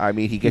know, I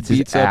mean, he gets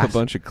beats his ass, up a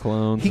bunch of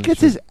clones. He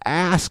gets his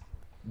ass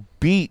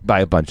beat by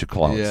a bunch of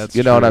clones. Yeah, that's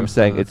you know true. what I'm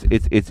saying?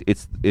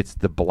 It's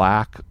the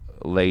black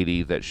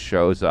lady that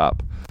shows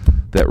up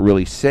that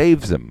really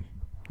saves him.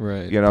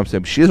 Right. You know what I'm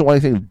saying? She doesn't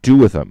want anything to do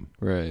with him.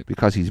 Right.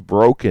 Because he's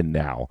broken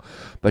now.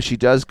 But she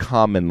does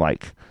come and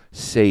like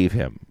save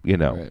him, you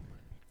know. Right.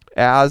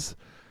 As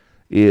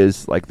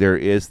is like there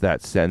is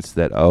that sense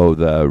that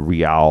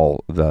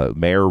the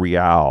Mayor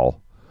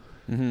Real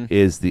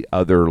is the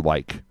other,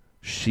 like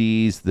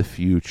she's the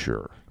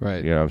future.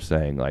 Right. You know what I'm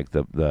saying? Like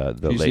the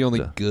she's the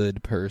only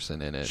good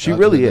person in it. She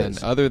really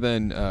is. Other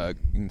than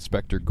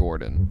Inspector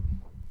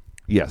Gordon.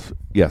 Yes.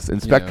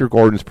 Inspector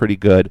Gordon's pretty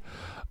good.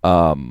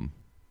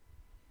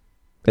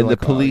 And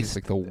like, the police, he's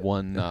like the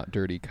one not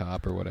dirty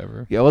cop or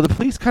whatever. Yeah, well, the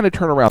police kind of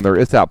turn around. There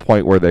is that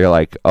point where they're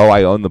like, "Oh,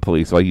 I own the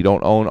police." Well, you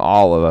don't own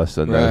all of us,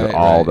 and there's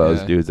all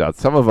those dudes out.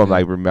 Some of them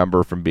I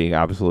remember from being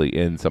absolutely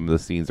in some of the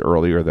scenes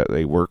earlier that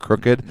they were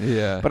crooked.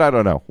 Yeah, but I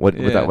don't know what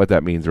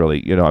that means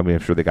really. You know, I mean,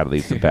 I'm sure they got to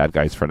leave some bad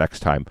guys for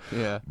next time.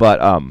 Yeah,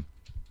 but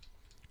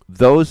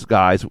those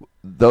guys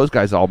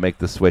all make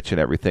the switch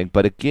and everything.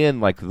 But again,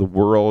 like the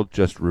world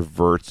just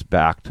reverts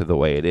back to the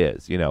way it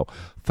is. You know,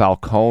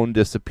 Falcone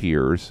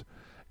disappears.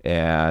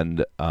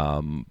 And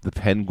the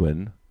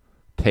Penguin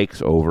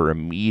takes over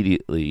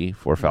immediately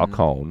for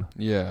Falcone.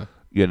 Yeah.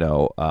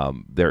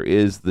 There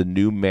is the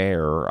new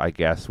mayor, I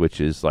guess, which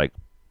is like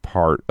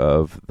part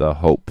of the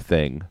Hope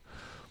thing.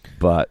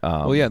 But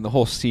well, yeah, and the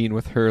whole scene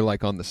with her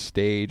like on the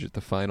stage at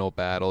the final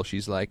battle,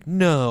 she's like,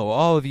 "No,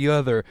 all of you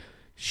other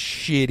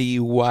shitty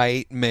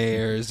white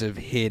mayors have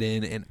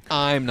hidden, and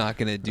I'm not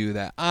gonna do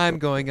that. I'm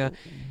going to,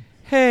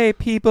 hey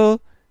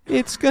people,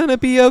 it's gonna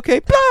be okay."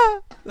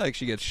 Blah. Like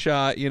she gets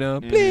shot, blah.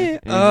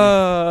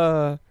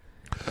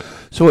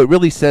 So it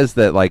really says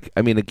that, like,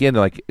 I mean, again,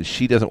 like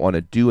she doesn't want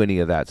to do any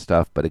of that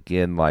stuff, but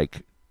again,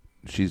 like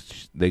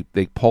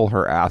they pull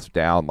her ass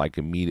down like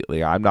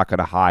immediately. I'm not going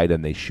to hide,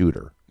 and they shoot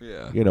her.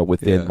 Yeah.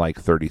 Within like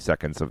 30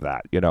 seconds of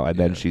that, and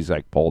then she's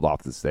like pulled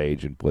off the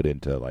stage and put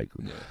into like,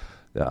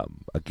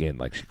 again,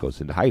 like she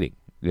goes into hiding.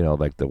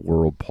 Like the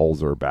world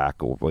pulls her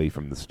back away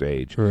from the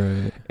stage,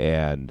 right?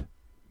 And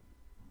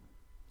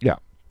yeah,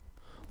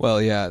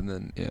 well, yeah, and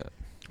then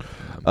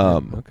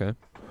okay.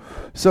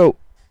 So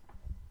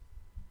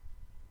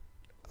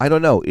I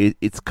don't know.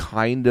 It's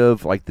kind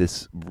of like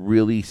this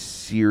really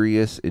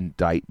serious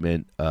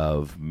indictment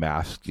of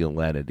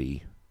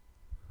masculinity.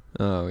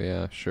 Oh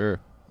yeah, sure.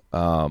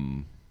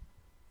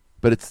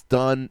 But it's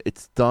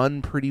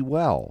done pretty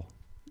well,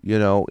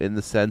 in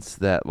the sense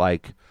that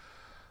like,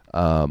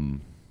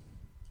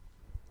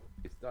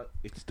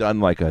 it's done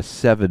like a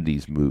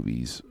 70s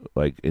movies,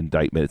 like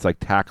indictment. It's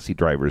like Taxi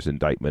Driver's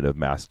indictment of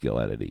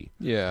masculinity.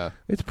 Yeah.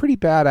 It's pretty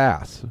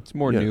badass. It's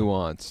more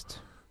nuanced.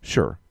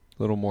 Sure.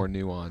 A little more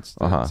nuanced.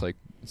 It's like,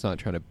 it's not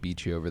trying to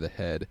beat you over the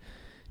head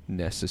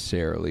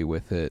necessarily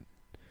with it,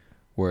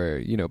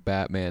 where,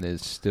 Batman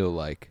is still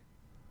like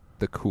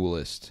the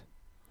coolest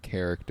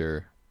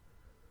character,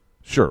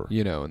 sure,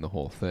 in the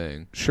whole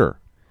thing, sure,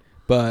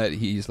 but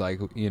he's like,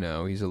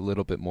 he's a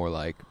little bit more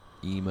like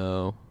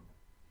emo.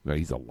 No,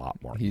 he's a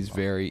lot more. He's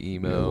very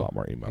emo. He's a lot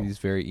more emo. He's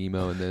very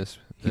emo in this.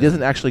 He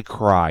doesn't actually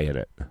cry in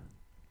it.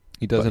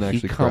 He doesn't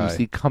actually cry.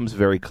 He comes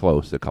very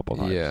close a couple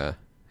times. Yeah.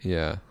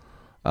 Yeah.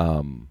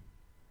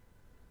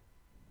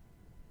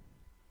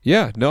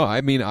 No,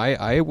 I mean,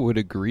 I would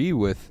agree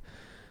with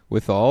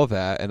all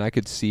that, and I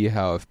could see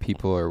how if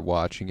people are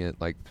watching it,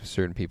 like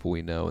certain people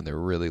we know, and they're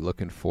really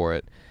looking for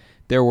it,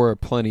 there were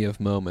plenty of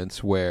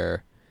moments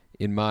where,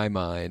 in my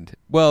mind,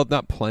 well,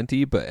 not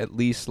plenty, but at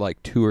least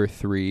like 2 or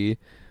 3,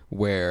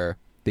 where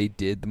they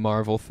did the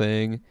Marvel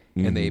thing,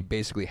 and they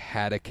basically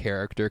had a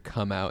character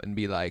come out and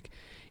be like,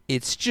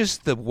 it's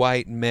just the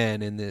white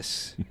men in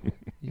this,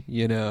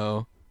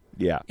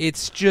 Yeah.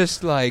 It's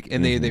just like,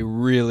 and they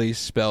really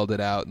spelled it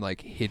out and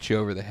like hit you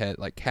over the head.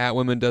 Like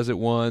Catwoman does it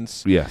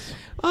once. Yes.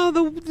 Oh,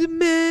 the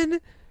men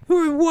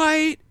who are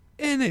white,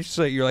 and it's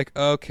like you're like,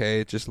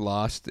 okay, it just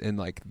lost, and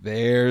like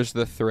there's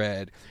the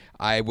thread.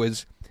 I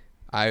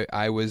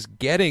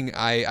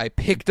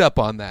picked up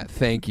on that.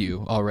 Thank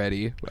you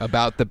already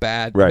about the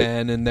bad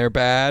men and they're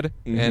bad,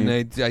 and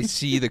I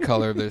see the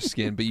color of their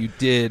skin. But you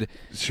did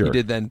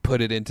then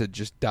put it into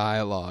just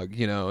dialogue,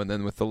 and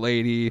then with the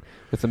lady,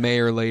 with the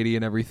mayor lady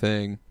and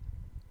everything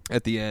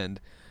at the end,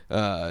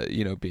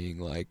 being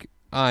like,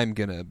 I'm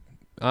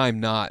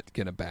not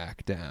gonna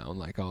back down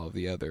like all of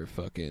the other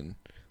fucking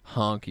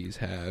honkies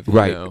have,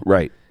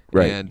 right,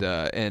 and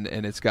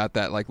it's got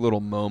that like little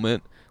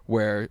moment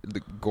where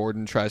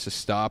Gordon tries to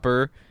stop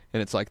her,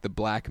 and it's like the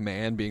black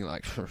man being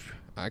like,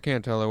 I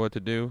can't tell her what to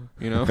do,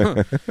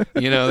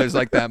 there's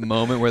like that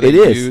moment where they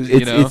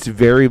it's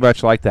very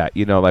much like that,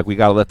 like we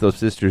got to let those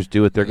sisters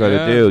do what they're going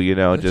to do,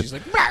 and just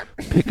like,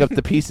 pick up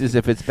the pieces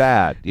if it's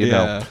bad,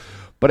 know.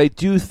 But I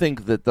do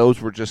think that those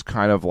were just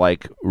kind of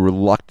like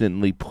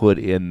reluctantly put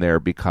in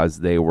there because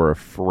they were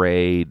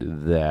afraid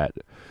that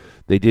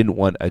they didn't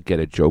want to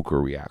get a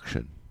Joker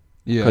reaction.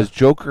 Yeah. Because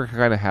Joker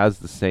kind of has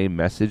the same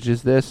message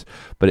as this,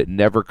 but it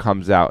never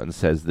comes out and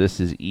says, this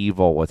is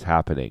evil, what's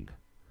happening.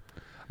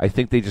 I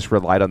think they just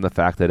relied on the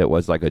fact that it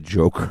was like a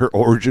Joker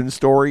origin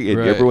story, and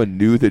everyone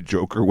knew that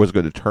Joker was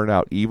going to turn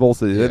out evil,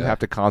 so they didn't have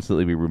to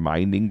constantly be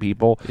reminding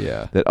people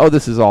that, oh,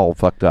 this is all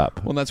fucked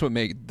up. Well, that's what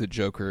made the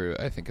Joker,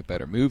 I think, a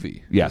better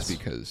movie. Yes.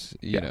 Because,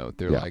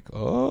 they're like,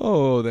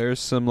 oh, there's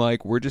some,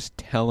 like, we're just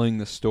telling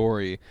the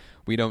story.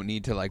 We don't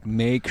need to, like,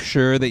 make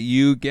sure that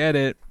you get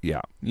it.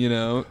 Yeah.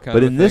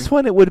 But in this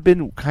one, it would have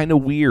been kind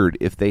of weird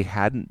if they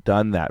hadn't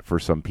done that for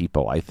some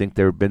people. I think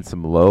there would have been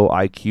some low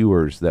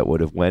IQers that would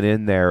have went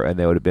in there and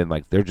they would have been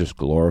like, they're just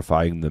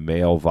glorifying the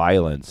male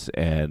violence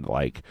and,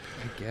 like,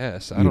 I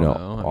guess, I don't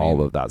know.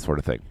 All of that sort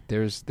of thing.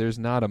 There's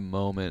not a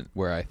moment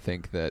where I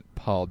think that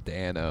Paul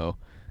Dano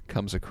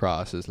comes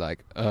across as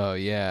like, oh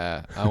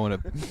yeah, I want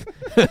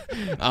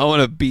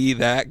to be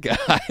that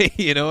guy.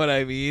 You know what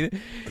I mean?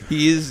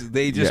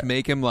 They just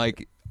make him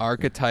like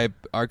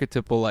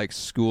archetypal like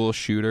school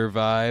shooter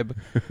vibe,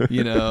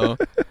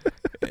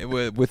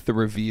 with the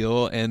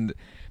reveal. And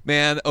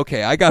man,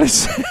 okay, I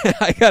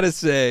gotta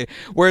say,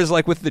 whereas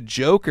like with the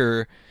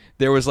Joker,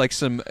 there was like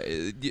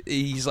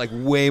he's like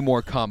way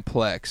more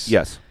complex.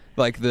 Yes.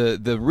 Like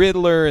the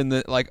Riddler and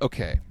the like.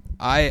 Okay,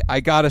 I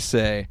gotta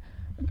say,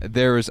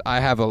 I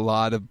have a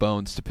lot of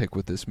bones to pick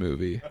with this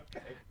movie.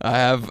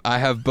 I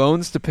have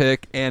bones to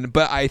pick,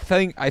 but I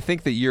think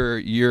that your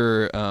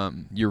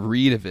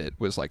read of it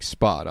was like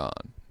spot on.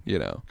 You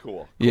know,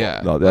 cool.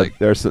 Yeah, no,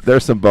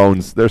 there's some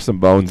bones. There's some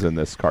bones in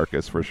this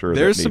carcass for sure.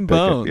 There's some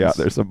bones. Yeah,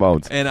 there's some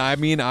bones. And I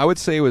mean, I would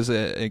say it was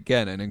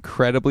again an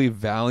incredibly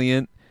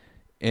valiant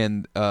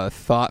and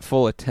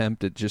thoughtful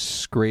attempt at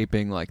just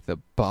scraping like the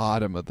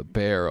bottom of the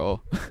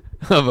barrel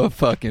of a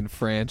fucking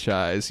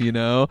franchise. You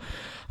know,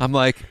 I'm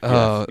like,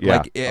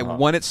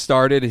 when it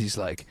started, he's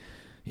like,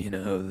 you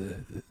know,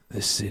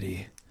 the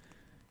city,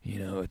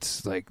 you know,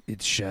 it's like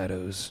its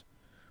shadows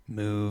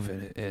move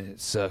and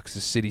it sucks.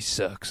 The city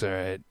sucks, all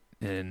right,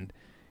 and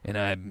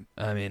I'm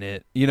in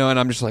it, you know, and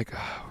I'm just like,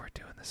 oh, we're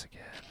doing this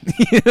again,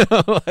 you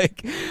know,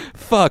 like,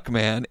 fuck,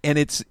 man. And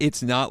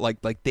it's not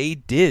like they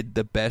did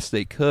the best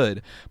they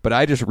could, but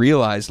I just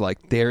realized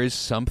like there is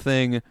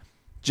something,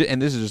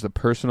 and this is just a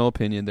personal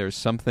opinion. There's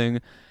something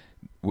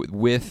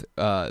with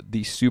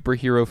the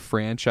superhero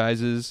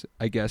franchises,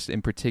 I guess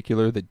in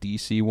particular the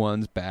DC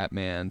ones,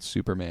 Batman,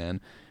 Superman,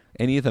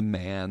 any of the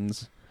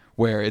mans,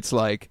 where it's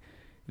like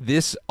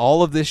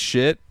all of this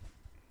shit,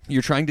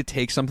 you're trying to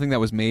take something that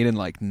was made in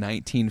like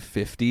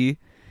 1950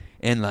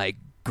 and like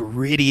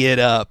gritty it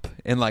up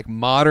and like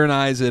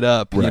modernize it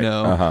up, right. You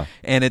know,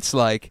 and it's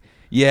like,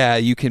 yeah,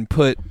 you can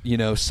put, you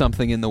know,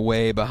 something in the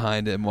way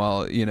behind him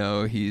while, you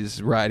know,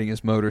 he's riding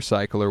his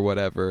motorcycle or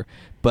whatever,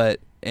 but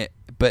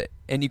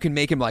you can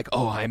make him like,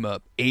 oh, I'm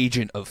a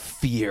agent of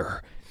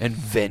fear and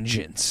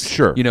vengeance,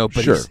 sure, you know,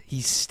 but sure.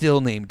 he's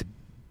still named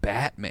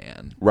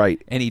Batman,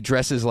 right? And he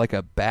dresses like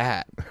a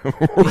bat,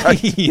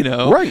 right? You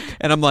know, right?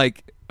 And I'm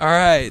like, all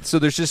right, so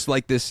there's just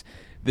like this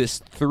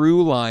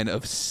through line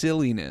of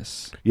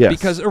silliness, yes,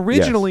 because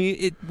originally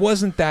it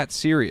wasn't that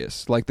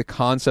serious. Like the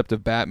concept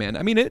of Batman,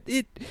 I mean,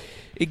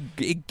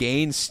 it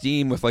gained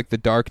steam with like the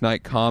Dark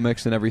Knight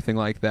comics and everything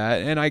like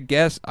that. And I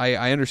guess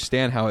I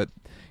understand how it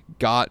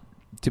got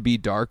to be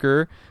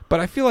darker, but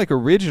I feel like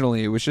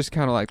originally it was just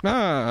kind of like,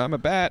 nah, I'm a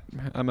bat,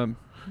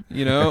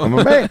 you know, I'm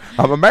a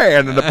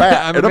man in a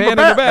bat. I'm a man in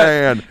a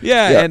bat.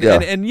 Yeah, and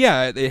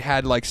it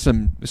had like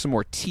some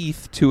more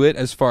teeth to it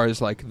as far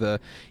as like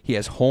he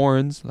has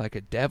horns like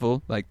a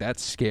devil, like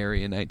that's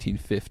scary in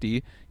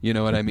 1950. You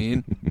know what I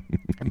mean?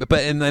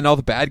 and then all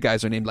the bad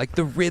guys are named like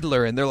the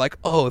Riddler, and they're like,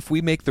 oh, if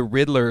we make the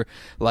Riddler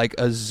like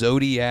a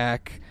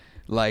Zodiac,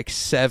 like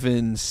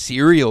 7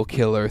 serial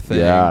killer thing,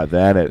 yeah,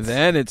 then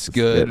it's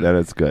good. Then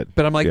it's good.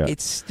 But I'm like,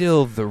 it's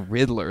still the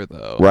Riddler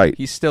though, right?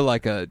 He's still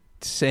like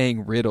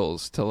saying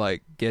riddles to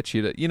like get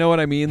you to, you know what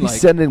I mean? He's like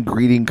sending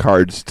greeting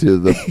cards to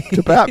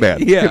Batman.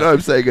 Yeah. You know what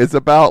I'm saying? It's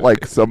about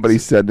like somebody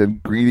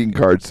sending greeting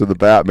cards to the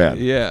Batman.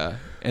 Yeah.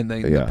 And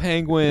then the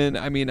Penguin,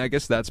 I mean, I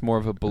guess that's more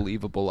of a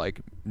believable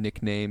like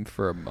nickname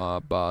for a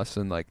mob boss,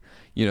 and like,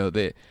 you know,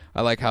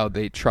 I like how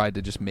they tried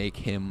to just make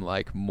him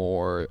like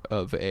more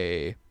of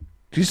a,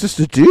 he's just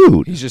a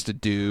dude. He's just a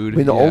dude. I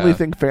mean, the only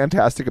thing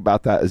fantastic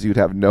about that is you'd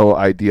have no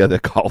idea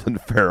that Colin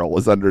Farrell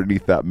was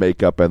underneath that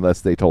makeup unless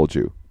they told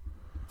you.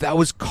 That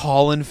was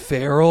Colin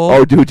Farrell?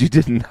 Oh, dude, you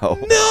didn't know.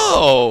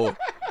 No!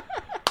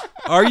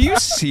 Are you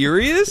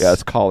serious? Yeah,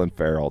 it's Colin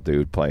Farrell,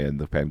 dude, playing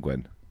the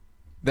Penguin.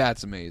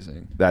 That's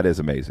amazing. That is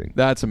amazing.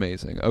 That's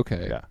amazing.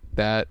 Okay. Yeah.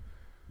 That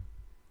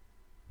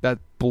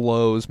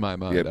blows my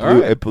mind.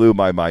 It blew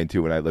my mind,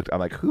 too, when I looked. I'm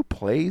like, who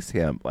plays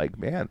him? Like,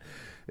 man,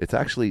 it's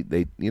actually,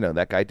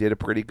 that guy did a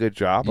pretty good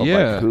job. I'm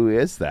like, who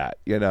is that?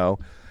 You know?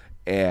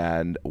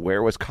 And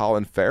where was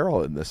Colin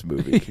Farrell in this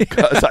movie?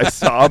 Because I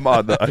saw him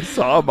on the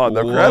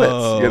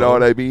credits. You know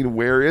what I mean?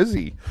 Where is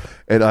he?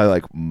 And I'm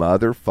like,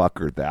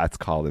 motherfucker, that's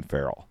Colin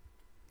Farrell.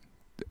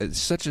 It's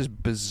such a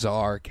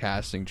bizarre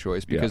casting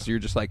choice, because you're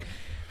just like,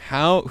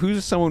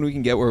 who's someone we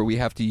can get where we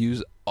have to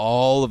use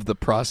all of the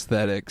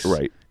prosthetics,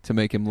 right, to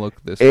make him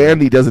look this and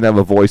way. He doesn't have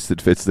a voice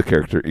that fits the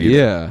character either.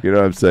 Yeah. You know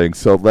what I'm saying?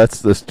 So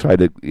let's just try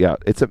to,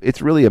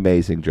 it's really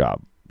amazing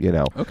job, you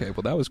know. Okay,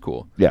 well, that was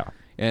cool. Yeah.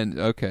 And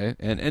the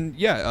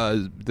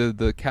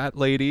cat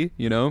lady,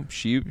 you know,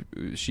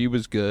 she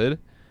was good,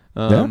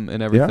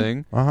 and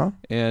everything. Yeah.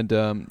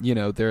 And you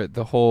know,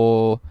 the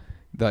whole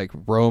like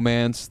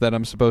romance that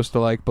I'm supposed to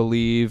like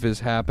believe is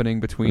happening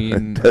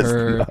between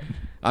her. Not.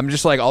 I'm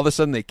just like, all of a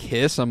sudden they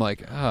kiss. I'm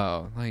like,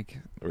 oh, like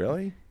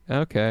really?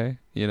 Okay,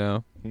 you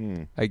know.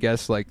 I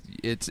guess like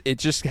it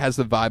just has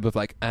the vibe of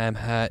like, I'm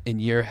hot and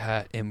you're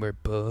hot and we're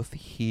both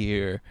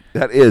here.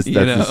 That's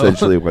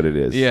essentially what it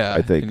is. Yeah,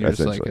 I think. And you're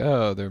just like,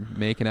 oh, they're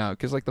making out,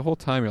 because like the whole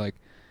time you're like,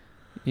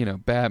 you know,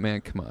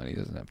 Batman, come on, he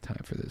doesn't have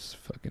time for this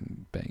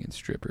fucking banging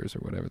strippers or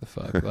whatever the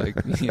fuck. Like,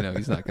 you know,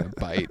 he's not gonna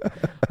bite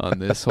on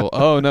this whole.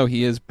 Oh no,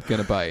 he is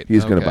gonna bite.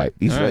 He's gonna bite.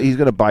 He's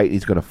gonna bite.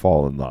 He's gonna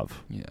fall in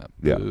love. Yeah.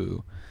 Yeah.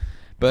 Boo.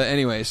 But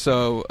anyway,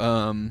 so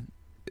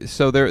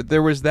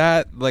there was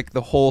that, like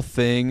the whole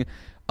thing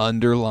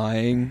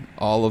underlying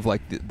all of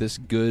like this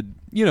good,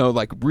 you know,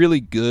 like really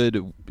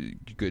good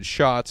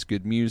shots,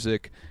 good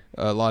music,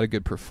 a lot of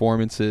good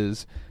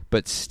performances,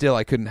 but still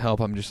I couldn't help.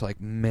 I'm just like,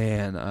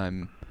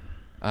 man,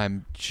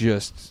 I'm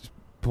just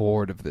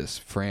bored of this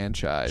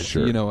franchise.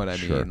 Sure, you know what I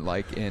mean?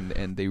 Like,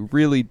 and they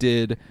really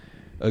did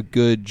a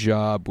good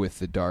job with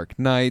the Dark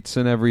Knights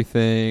and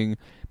everything,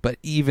 but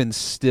even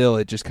still,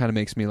 it just kind of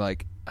makes me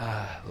like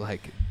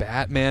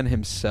Batman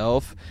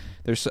himself.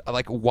 There's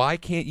like, why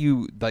can't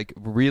you like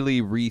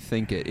really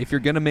rethink it? If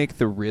you're gonna make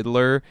the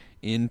Riddler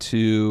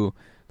into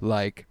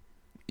like,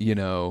 you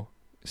know,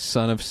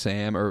 Son of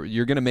Sam, or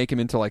you're gonna make him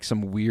into like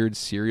some weird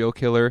serial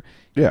killer,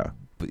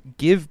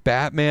 give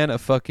Batman a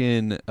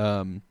fucking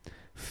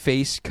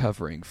face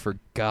covering, for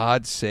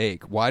God's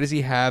sake. Why does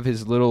he have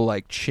his little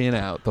like chin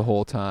out the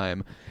whole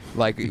time?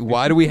 Like,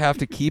 why do we have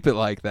to keep it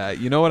like that?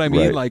 You know what I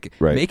mean?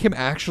 Make him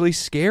actually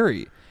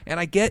scary. And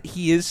I get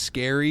he is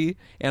scary,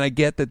 and I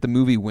get that the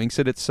movie winks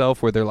at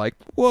itself where they're like,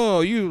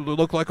 whoa, you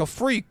look like a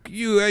freak.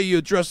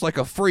 You dress like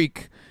a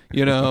freak,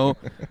 you know,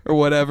 or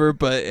whatever.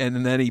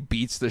 And then he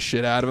beats the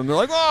shit out of him. They're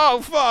like,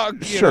 oh, fuck,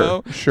 you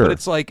know? Sure. But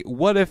it's like,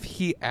 what if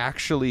he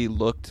actually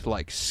looked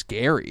like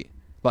scary?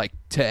 Like,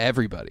 to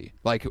everybody.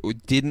 Like,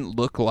 it didn't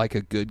look like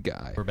a good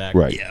guy. We're back.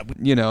 Right. Yeah.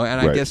 You know,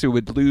 and I guess it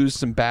would lose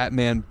some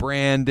Batman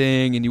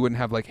branding, and you wouldn't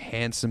have, like,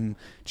 handsome,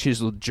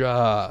 chiseled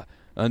jaw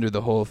under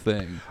the whole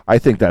thing. I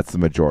think that's the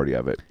majority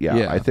of it. Yeah.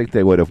 Yeah. I think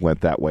they would have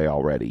went that way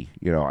already.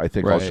 You know, I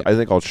think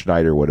Alt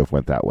Schneider would have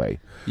went that way.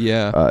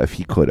 Yeah. If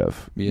he could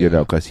have. Yeah. You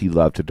know, because he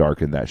loved to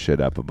darken that shit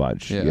up a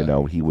bunch. Yeah. You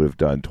know, he would have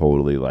done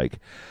totally like.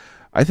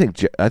 I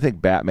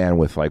think Batman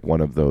with like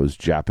one of those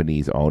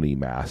Japanese Oni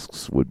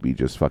masks would be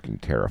just fucking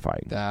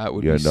terrifying. That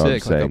would You be know what I'm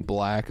sick, like a saying?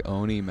 black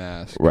Oni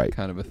mask, Right.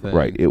 kind of a thing.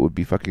 Right, it would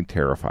be fucking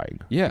terrifying.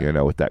 Yeah. You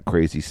know, with that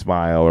crazy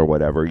smile or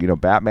whatever. You know,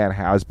 Batman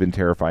has been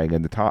terrifying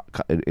in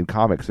in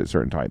comics at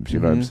certain times. You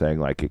know what I'm saying?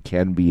 Like, it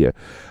can be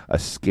a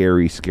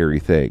scary, scary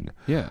thing.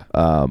 Yeah.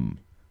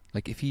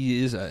 Like, if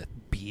he is a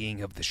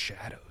being of the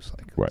shadows,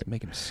 like, Right.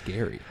 make him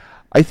scary.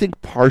 I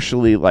think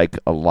partially, like,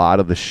 a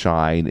lot of the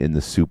shine in the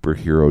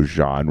superhero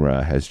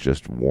genre has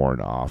just worn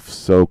off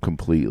so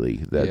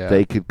completely that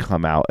they could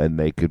come out and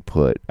they could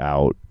put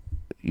out,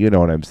 you know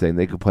what I'm saying?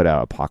 They could put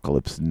out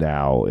Apocalypse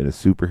Now in a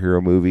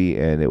superhero movie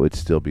and it would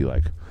still be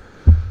like,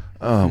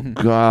 oh,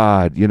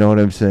 God, you know what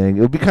I'm saying?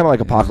 It would be kind of like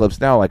Apocalypse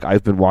Now. Like,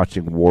 I've been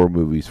watching war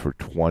movies for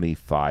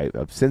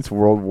since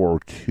World War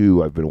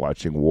II, I've been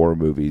watching war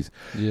movies.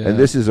 Yeah. And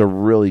this is a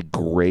really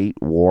great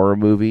war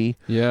movie.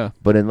 Yeah.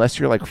 But unless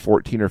you're like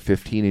 14 or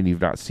 15 and you've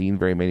not seen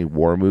very many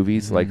war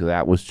movies, like,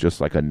 that was just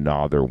like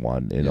another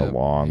one in a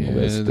long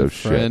list the of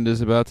shit. friend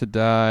is about to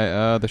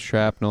die. The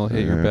shrapnel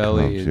hit your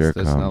belly. That's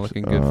not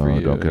looking good for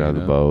you. Don't get out of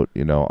the boat.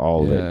 You know,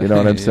 all of Yeah. it. You know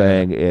what I'm Yeah.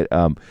 saying?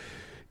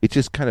 It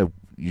just kind of,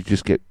 you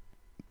just get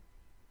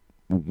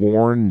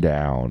worn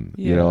down.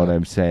 You know Yeah. what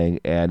I'm saying?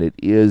 And it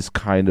is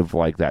kind of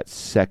like that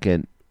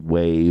second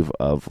wave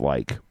of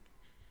like,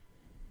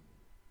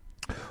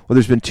 well,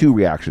 there's been two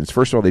reactions.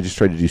 First of all, they just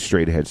tried to do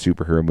straight ahead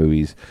superhero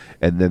movies,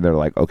 and then they're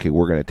like, okay,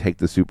 we're going to take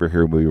the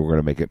superhero movie, we're going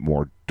to make it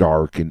more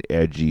dark and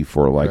edgy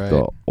for like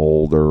the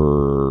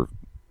older,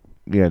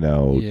 you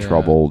know,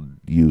 troubled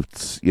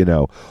youths, you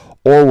know,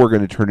 or we're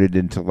going to turn it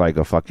into like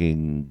a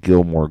fucking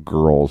Gilmore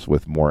Girls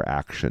with more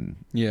action.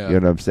 Yeah. You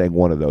know what I'm saying?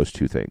 One of those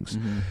two things.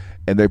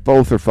 And they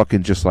both are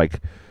fucking just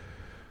like,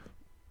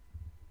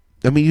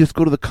 I mean, you just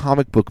go to the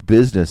comic book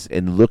business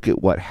and look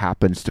at what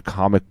happens to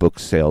comic book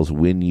sales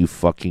when you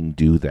fucking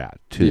do that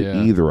to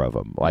either of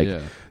them. Like,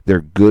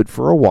 they're good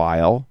for a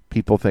while.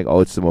 People think,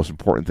 oh, it's the most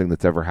important thing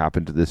that's ever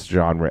happened to this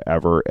genre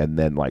ever. And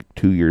then, like,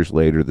 2 years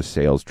later, the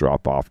sales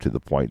drop off to the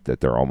point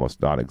that they're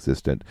almost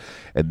non-existent.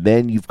 And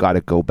then you've got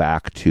to go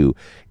back to,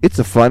 it's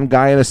a fun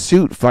guy in a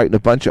suit fighting a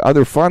bunch of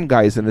other fun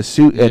guys in a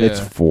suit, and it's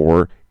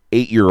for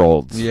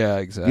 8-year-olds. Yeah,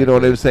 exactly. You know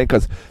what I'm saying?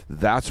 Because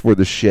that's where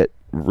the shit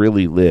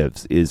really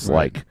lives, is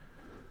like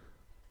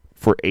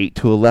for 8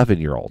 to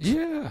 11-year-olds.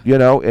 Yeah. You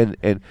know,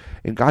 and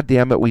God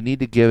damn it, we need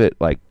to give it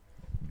like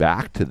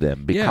back to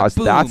them, because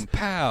boom,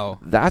 pow.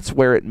 That's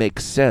where it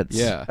makes sense.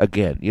 Yeah.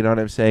 Again, you know what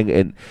I'm saying?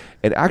 And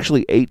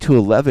actually 8 to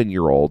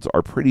 11-year-olds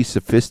are pretty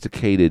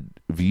sophisticated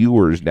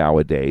viewers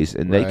nowadays,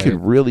 and they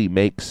can really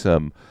make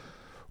some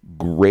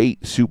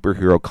great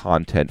superhero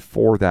content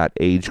for that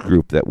age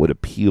group that would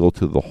appeal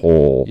to the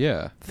whole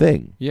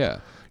thing. Yeah.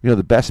 You know,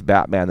 the best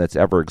Batman that's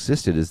ever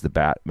existed is the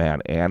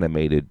Batman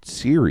animated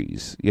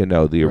series, you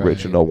know, the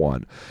original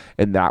one.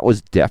 And that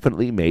was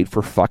definitely made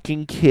for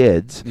fucking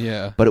kids.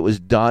 Yeah. But it was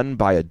done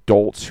by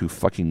adults who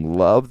fucking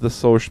love the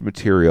source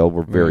material,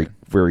 were very,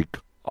 very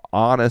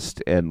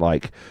honest and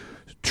like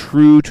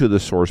true to the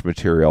source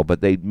material,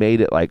 but they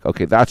made it like,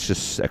 okay, that's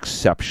just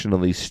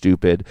exceptionally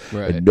stupid,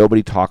 and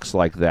nobody talks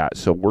like that,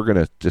 so we're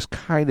gonna just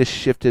kind of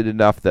shift it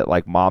enough that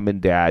like mom and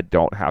dad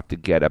don't have to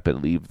get up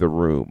and leave the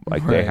room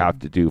like they have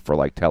to do for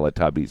like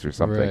Teletubbies or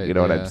something. You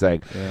know what I'm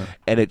saying?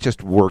 And it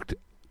just worked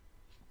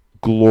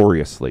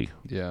gloriously.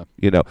 You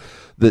know,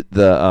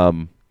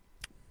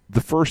 the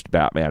first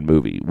Batman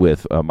movie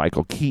with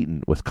Michael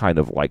Keaton was kind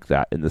of like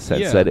that, in the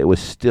sense that it was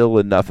still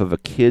enough of a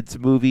kids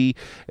movie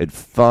and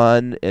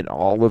fun and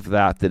all of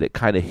that, that it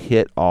kind of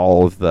hit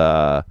all of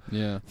the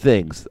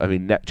things. I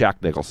mean,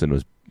 Jack Nicholson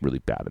was really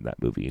bad in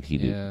that movie, and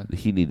Yeah.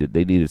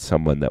 they needed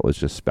someone that was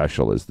just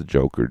special as the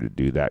Joker to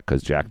do that,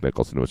 because Jack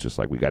Nicholson was just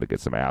like, we got to get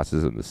some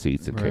asses in the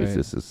seats in case Right.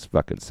 this is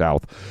fucking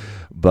South.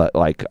 But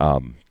like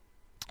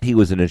he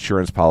was an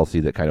insurance policy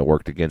that kind of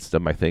worked against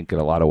him, I think, in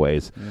a lot of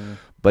ways. Yeah.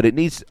 But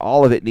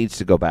all of it needs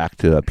to go back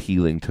to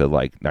appealing to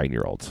like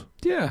 9-year-olds.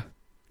 Yeah.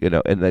 You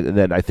know, and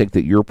then I think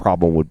that your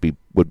problem would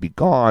be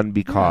gone,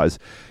 because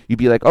you'd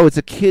be like, oh, it's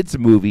a kids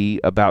movie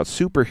about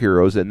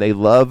superheroes and they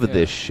love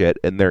this shit,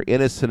 and they're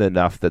innocent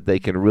enough that they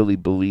can really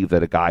believe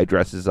that a guy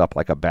dresses up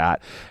like a bat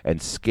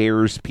and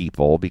scares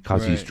people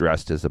because he's Right.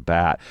 dressed as a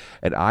bat.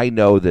 And I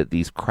know that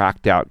these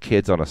cracked out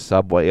kids on a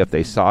subway, if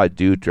they saw a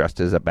dude dressed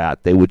as a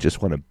bat, they would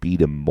just want to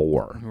beat him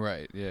more.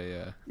 Right.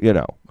 Yeah. You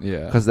know,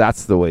 Yeah. because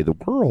that's the way the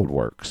world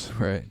works.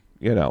 Right.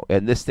 You know,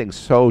 and this thing's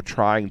so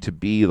trying to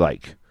be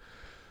like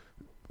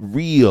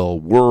real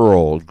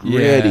world,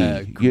 gritty.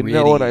 Yeah, You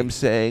know what gritty. I'm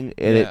saying?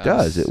 And it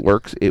does. Yes.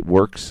 It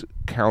works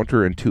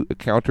counter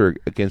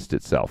against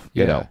itself.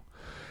 You Yeah. know,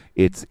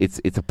 it's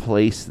a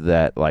place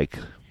that, like,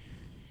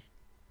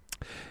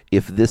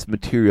 if this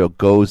material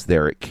goes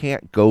there, it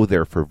can't go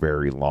there for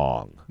very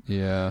long.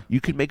 Yeah. You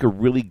could make a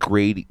really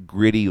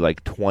gritty,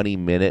 like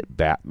 20-minute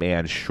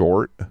Batman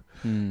short,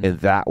 and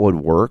that would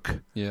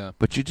work. Yeah.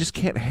 But you just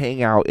can't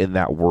hang out in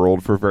that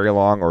world for very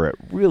long, or it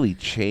really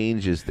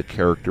changes the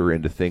character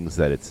into things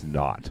that it's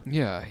not.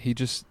 Yeah,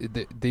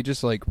 they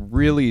just like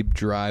really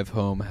drive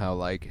home how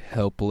like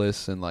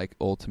helpless and like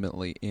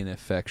ultimately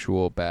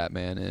ineffectual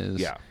Batman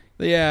is.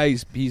 Yeah,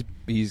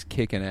 he's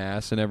kicking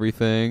ass and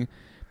everything,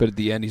 but at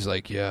the end he's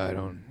like, yeah, I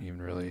don't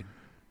even really.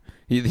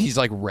 He's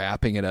like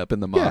wrapping it up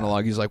in the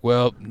monologue. He's like,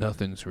 well,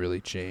 nothing's really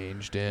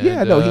changed. And,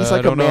 He's like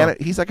I don't know.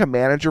 he's like a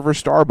manager for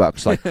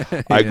Starbucks. Like,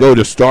 I go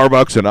to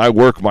Starbucks and I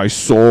work my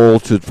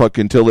soul to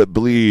fucking till it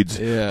bleeds.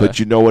 Yeah. But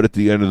you know what? At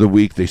the end of the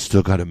week, they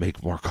still got to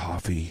make more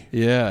coffee.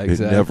 Yeah,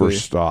 exactly. It never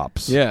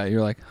stops. Yeah, you're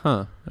like,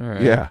 huh? All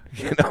right. Yeah,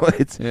 you know,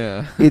 it's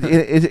Yeah.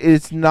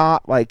 it's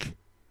not like,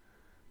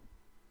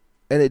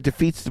 and it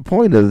defeats the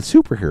point of the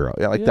superhero.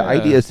 Like, the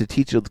idea is to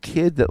teach a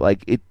kid that,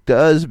 like, it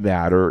does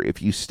matter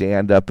if you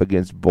stand up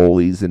against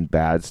bullies and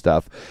bad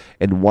stuff,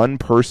 and one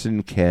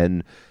person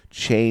can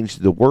change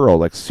the world.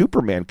 Like,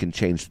 Superman can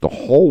change the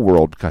whole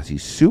world because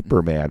he's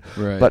Superman.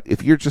 Right. But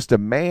if you're just a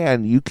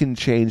man, you can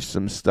change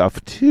some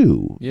stuff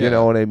too. Yeah. You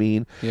know what I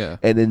mean? Yeah.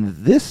 And in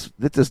this,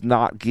 that does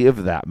not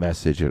give that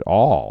message at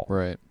all.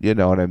 Right. You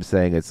know what I'm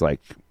saying? It's like,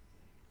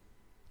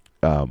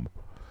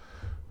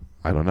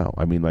 I don't know.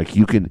 I mean, like,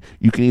 you can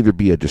either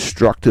be a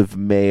destructive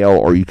male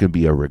or you can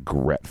be a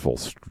regretful,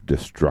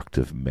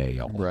 destructive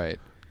male. Right.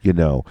 You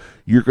know,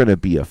 you're going to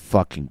be a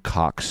fucking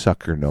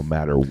cocksucker no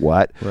matter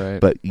what. Right.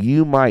 But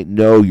you might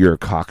know you're a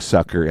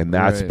cocksucker, and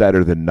that's Right.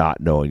 better than not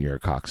knowing you're a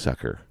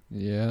cocksucker.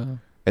 Yeah.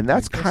 And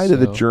that's I guess kind of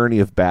the so. journey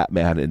of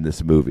Batman in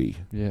this movie.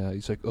 Yeah.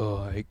 He's like,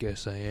 oh, I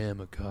guess I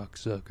am a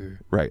cocksucker.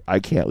 Right. I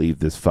can't leave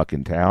this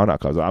fucking town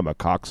because I'm a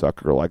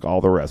cocksucker like all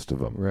the rest of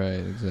them. Right.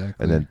 Exactly.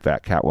 And then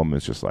Fat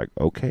Catwoman's just like,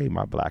 okay,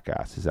 my black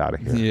ass is out of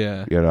here.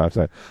 Yeah. You know what I'm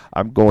saying?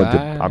 I'm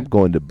Bye.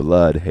 going to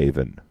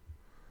Bloodhaven.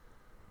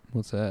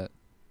 What's that?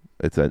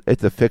 It's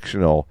a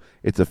fictional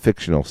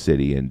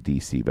city in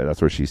DC, but that's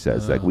where she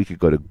says, like, Oh. we could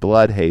go to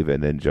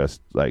Bloodhaven and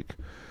just like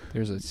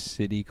There's a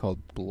city called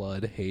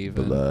Bloodhaven.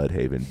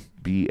 Bloodhaven,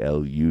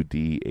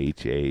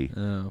 Bludhaven.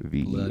 Oh,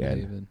 VEN.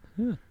 Bloodhaven.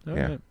 All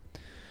Yeah. right.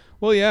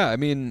 Well, yeah. I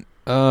mean,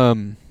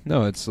 no,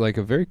 it's like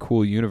a very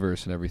cool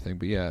universe and everything.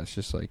 But yeah, it's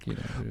just like, you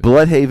know.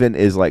 Bloodhaven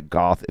is like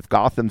If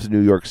Gotham's New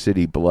York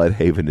City,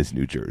 Bloodhaven is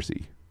New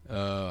Jersey.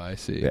 Oh, I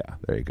see. Yeah,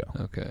 there you go.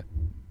 Okay.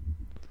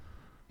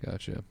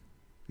 Gotcha.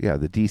 Yeah,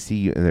 the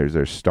DC, and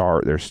there's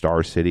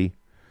Star City,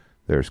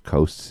 there's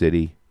Coast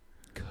City.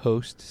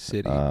 Coast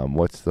City.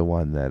 What's the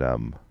one that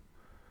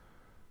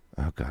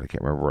oh god, I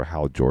can't remember where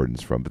Hal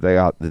Jordan's from, but they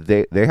have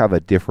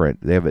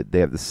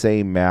the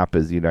same map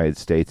as the United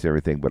States and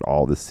everything, but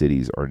all the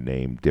cities are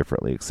named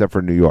differently except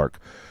for New York,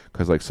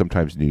 because like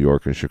sometimes New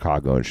York and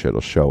Chicago and shit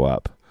will show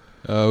up.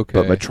 Okay.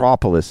 But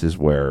Metropolis is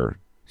where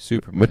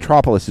Superman.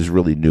 Metropolis is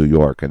really New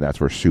York, and that's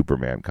where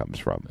Superman comes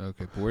from.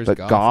 Okay, but where's But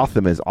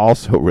Gotham is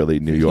also really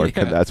New York,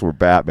 and Yeah. that's where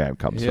Batman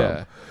comes Yeah.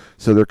 from.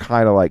 So they're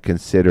kind of like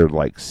considered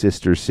like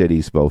sister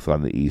cities, both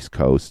on the East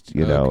Coast,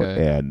 you know,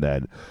 Okay. and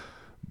then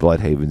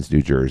Bloodhaven's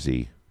New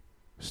Jersey.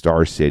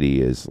 Star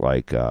City is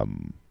like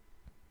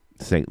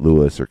St.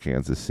 Louis or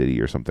Kansas City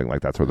or something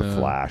like that's where the Oh.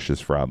 Flash is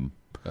from.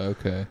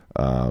 Okay.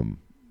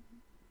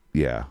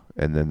 Yeah,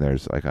 and then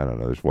there's like, I don't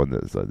know,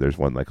 there's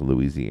one like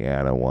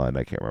Louisiana one.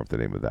 I can't remember what the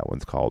name of that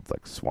one's called,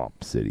 like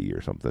Swamp City or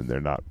something.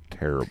 They're not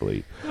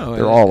terribly. No,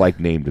 They're all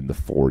like named in the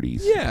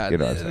 40s. Yeah, you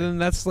know what I'm saying?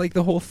 and that's like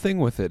the whole thing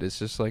with it. It's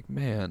just like,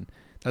 man,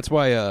 that's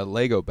why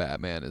Lego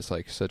Batman is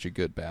like such a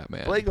good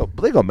Batman. Lego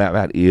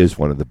Batman is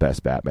one of the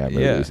best Batman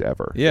movies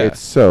ever. Yeah. It's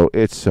so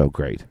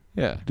great.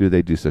 Yeah.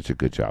 They do such a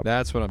good job.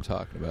 That's what I'm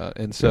talking about.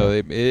 And so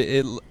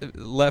it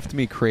left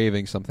me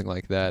craving something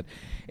like that.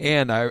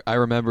 And I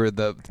remember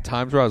the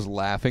times where I was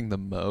laughing the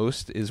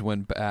most is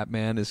when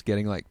Batman is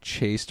getting like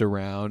chased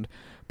around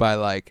by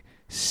like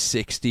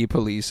 60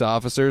 police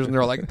officers, and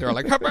they're like, and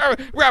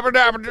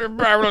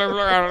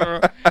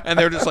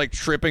they're just like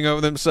tripping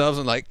over themselves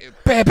and like,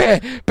 bah, bah,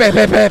 bah,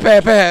 bah, bah,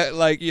 bah, bah,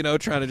 like, you know,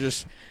 trying to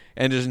just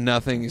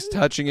nothing's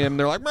touching him.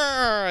 They're like,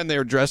 and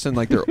they're dressed in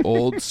like their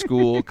old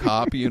school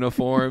cop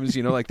uniforms,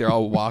 you know, like they're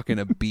all walking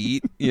a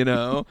beat, you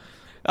know.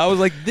 I was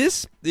like,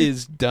 this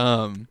is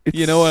dumb. It's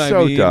you know what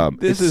so I mean? dumb.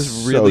 This It's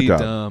is so really dumb.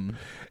 dumb.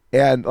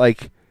 And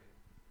like,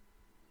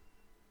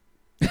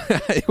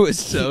 It was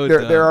so there,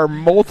 dumb. there are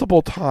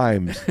multiple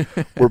times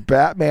where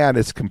Batman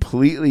is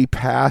completely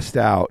passed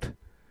out,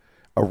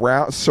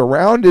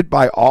 surrounded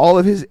by all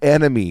of his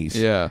enemies,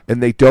 Yeah.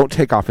 and they don't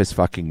take off his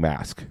fucking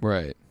mask.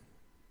 Right.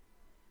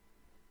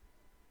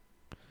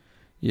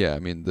 Yeah, I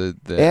mean the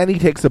And he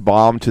takes a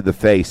bomb to the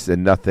face,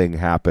 and nothing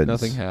happens.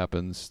 nothing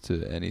happens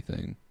to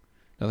anything.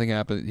 Nothing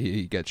happens.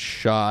 He gets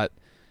shot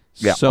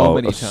Yeah, so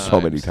many times. so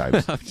many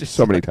times, I'm just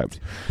so many like- times.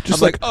 Just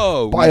I'm like,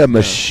 oh, by we- a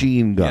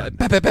machine yeah. gun.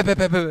 Bah, bah, bah, bah,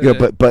 bah, bah, You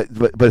know, but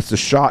it's a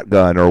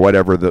shotgun or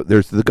whatever.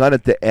 There's the gun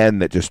at the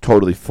end that just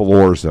totally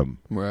floors him.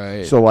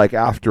 right. So like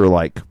after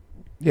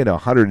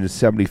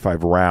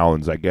 175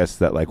 rounds, I guess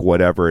that like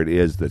whatever it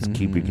is that's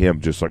keeping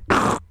him just like,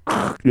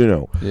 you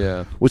know.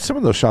 yeah. With some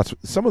of those shots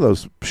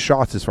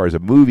as far as a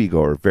movie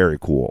go are very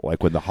cool.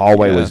 Like when the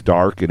hallway Yeah. was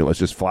dark and it was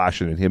just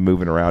flashing and him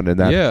moving around in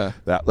that. Yeah.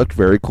 That looked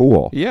very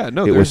cool. Yeah,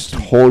 no, it was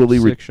there's totally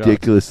sick shots.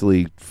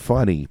 ridiculously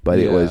funny, but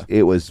Yeah.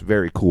 it was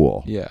very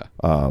cool. Yeah.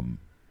 Um,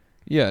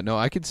 Yeah, no,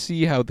 I could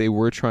see how they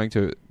were trying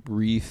to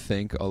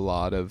rethink a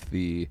lot of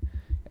the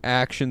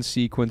action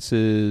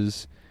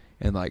sequences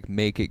and like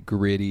make it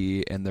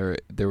gritty, and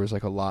there was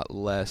like a lot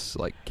less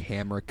like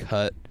camera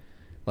cut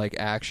like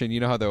action. You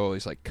know how they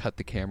always like cut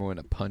the camera when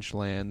a punch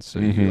lands, so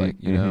you like,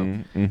 you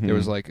know, there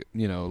was like,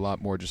 you know, a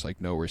lot more just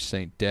like, no, we're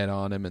staying dead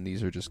on him, and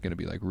these are just going to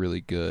be like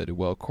really good,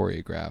 well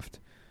choreographed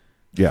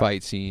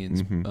fight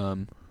scenes.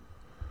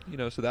 You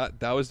know, so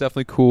that was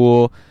definitely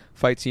cool.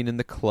 Fight scene in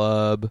the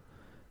club.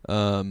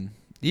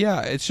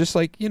 Yeah, it's just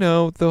like, you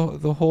know,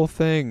 the whole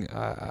thing.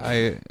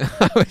 I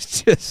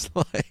was just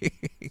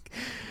like,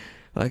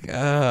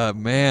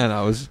 man,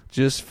 I was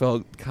just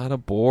felt kind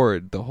of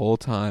bored the whole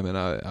time, and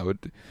I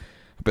would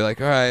be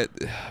like, all right,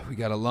 we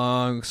got a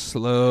long,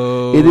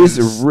 slow, It is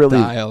a really-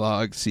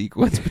 dialogue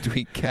sequence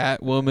between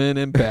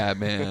Catwoman and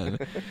Batman,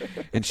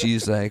 and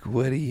she's like,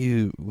 why are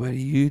you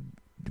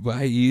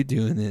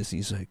doing this? And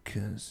he's like,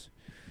 'cause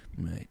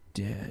my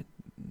dad.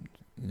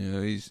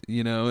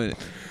 You know,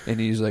 and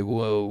he's like,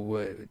 whoa,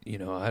 what? You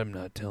know, I'm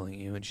not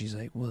telling you. And she's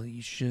like, well,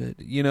 you should.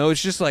 You know,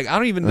 it's just like, I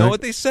don't even know what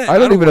they said. I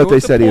don't even know what they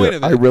what's the said point either.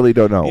 of I it? really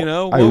don't know. You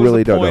know, I what really was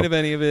the don't point know. of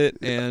any of it?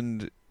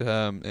 And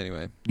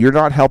anyway, You're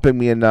not helping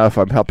me enough.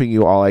 I'm helping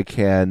you all I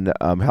can.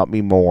 Help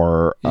me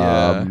more.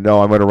 Yeah.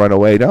 No, I'm going to run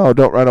away. No,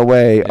 don't run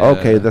away. Yeah.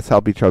 Okay, let's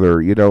help each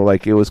other. You know,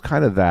 like it was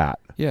kind of that.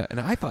 yeah. And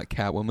I thought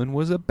Catwoman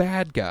was a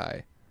bad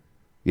guy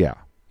Yeah.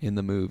 in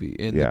the movie,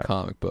 in Yeah. the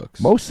comic books.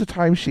 Most of the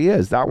time she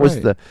is. That was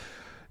Right.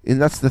 and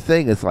that's the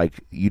thing. It's like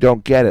you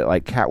don't get it.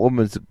 Like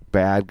Catwoman's a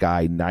bad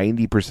guy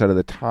 90% of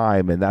the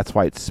time, and that's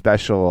why it's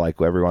special.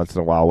 Like every once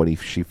in a while when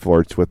she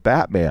flirts with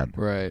Batman,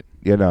 Right.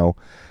 you know,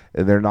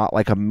 and they're not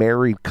like a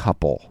married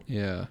couple,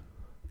 Yeah.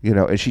 you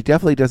know. And she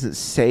definitely doesn't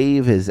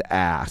save his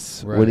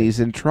ass when Right.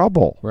 he's in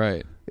trouble.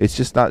 Right. It's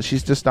just not.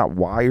 She's just not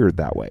wired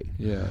that way.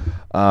 Yeah.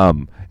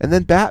 And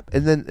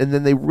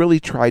then they really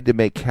tried to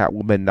make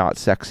Catwoman not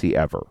sexy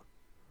ever.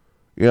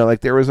 You know,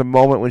 like there was a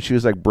moment when she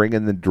was like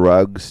bringing the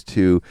drugs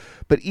to,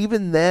 but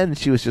even then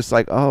she was just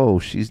like, oh,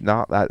 she's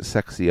not that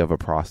sexy of a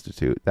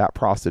prostitute. That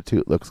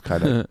prostitute looks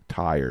kind of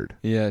tired.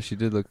 Yeah, she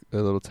did look a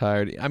little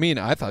tired. I mean,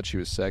 I thought she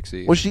was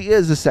sexy. Well, she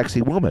is a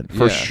sexy woman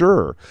for Yeah.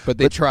 sure. But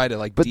they try to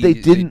like. But they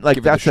didn't like.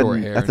 give her the That's short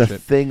hair that's and a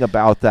shit. thing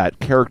about that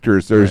character.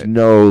 Is there's Right.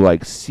 no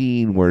like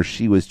scene where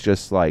she was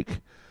just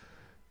like,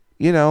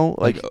 you know,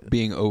 like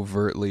being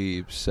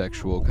overtly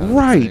sexual. Kind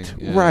right, of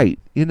thing. Yeah. right.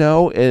 You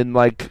know, and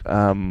like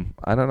I don't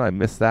know. I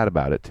miss that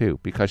about it too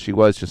because she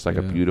was just like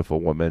a Yeah. beautiful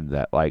woman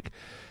that like.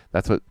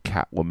 That's what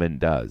Catwoman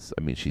does.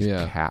 I mean, she's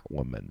Yeah.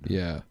 Catwoman.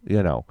 Yeah.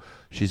 You know,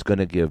 she's going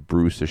to give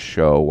Bruce a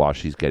show while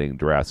she's getting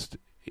dressed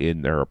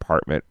in their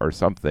apartment or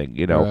something,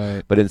 you know.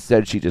 Right. But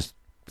instead she just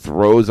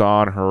throws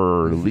on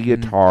her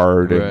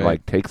leotard and Right.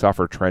 like takes off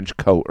her trench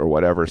coat or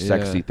whatever Yeah.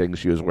 sexy thing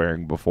she was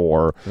wearing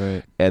before.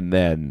 Right. And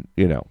then,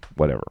 you know,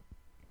 whatever.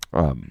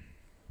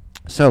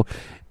 So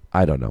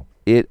I don't know.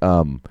 It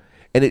and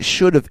it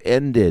should have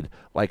ended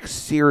like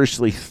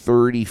seriously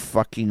 30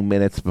 fucking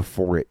minutes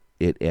before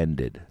it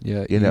ended.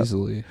 Yeah. You know?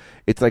 Easily.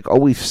 It's like, oh,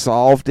 we've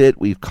solved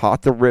it. We've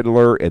caught the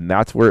Riddler, and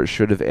that's where it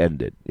should have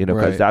ended. You know,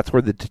 because Right. that's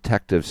where the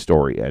detective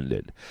story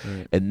ended.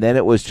 Right. And then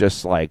it was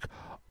just like,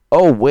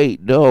 oh,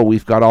 wait, no,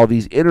 we've got all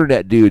these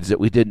internet dudes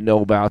that we didn't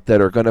know about that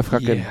are going to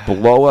fucking Yeah.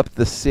 blow up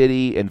the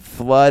city and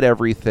flood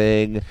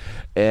everything.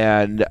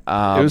 And It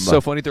was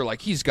so funny. They're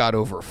like, he's got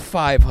over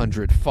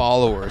 500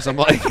 followers. I'm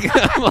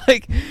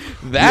like,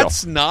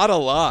 that's not a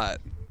lot.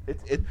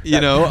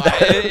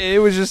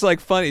 It was just like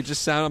funny. It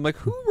just sounded. I'm like,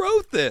 who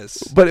wrote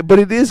this? But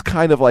it is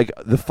kind of like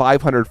the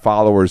 500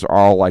 followers are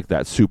all like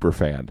that super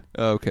fan.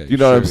 Okay, you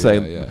know what I'm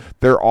saying? Yeah.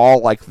 They're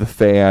all like the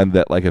fan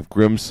that, like, if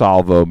Grim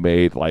Salvo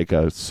made like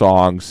a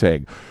song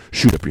saying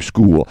 "shoot up your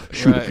school,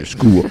 shoot up your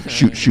school,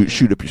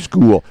 shoot up your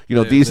school,"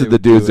 these are the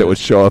dudes that would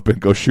show up and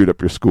go shoot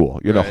up your school.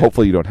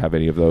 Hopefully you don't have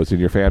any of those in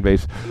your fan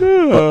base,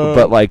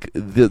 but like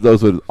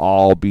those would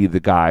all be the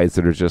guys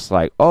that are just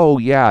like, oh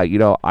yeah,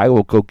 I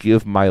will go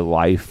give my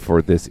life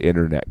for this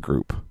internet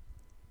group.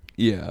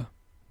 Yeah,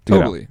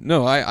 totally.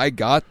 No, I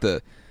got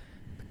the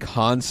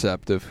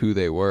concept of who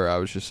they were. I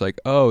was just like,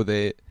 oh,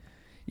 they,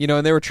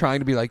 and they were trying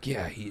to be like,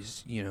 yeah,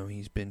 he's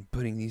been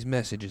putting these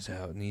messages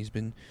out and he's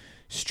been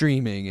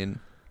streaming, and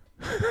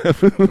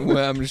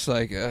well, I'm just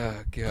like,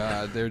 oh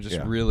god, they're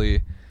just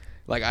really,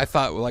 like, I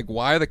thought, like,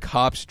 why are the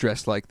cops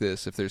dressed like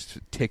this if there's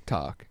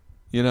TikTok?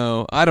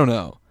 I don't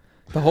know.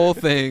 The whole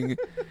thing,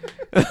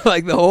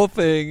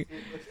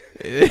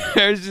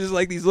 there's just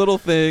like these little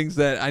things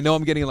that I know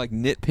I'm getting like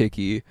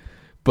nitpicky,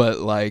 but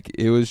like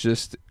it was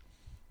just,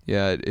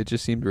 it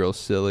just seemed real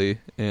silly,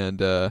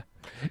 and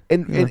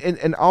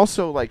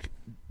also, like,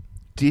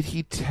 did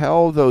he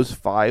tell those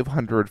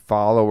 500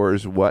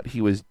 followers what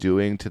he was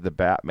doing to the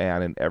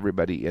Batman and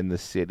everybody in the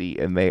city,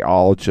 and they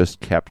all just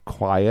kept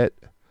quiet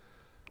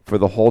for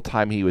the whole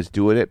time he was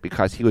doing it,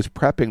 because he was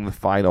prepping the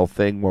final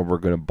thing when we're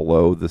going to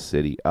blow the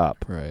city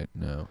up? Right.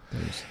 No.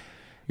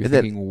 You're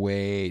thinking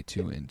way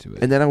too into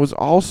it. And then I was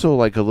also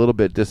like a little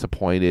bit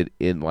disappointed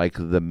in like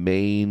the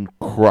main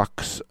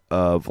crux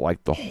of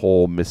like the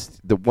whole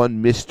the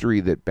one mystery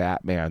that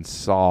Batman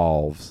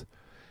solves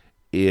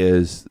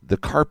is the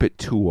carpet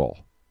tool.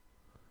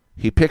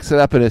 He picks it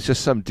up and it's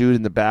just some dude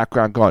in the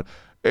background going,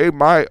 "Hey,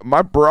 my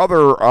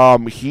brother,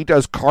 he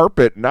does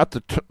carpet, not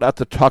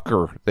the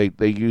Tucker. They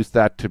use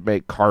that to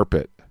make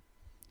carpet."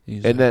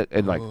 I'm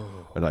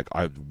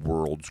the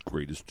world's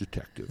greatest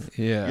detective.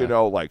 Yeah.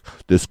 Like,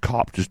 this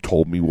cop just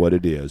told me what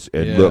it is,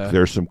 and look,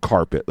 there's some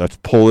carpet. Let's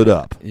pull it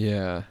up.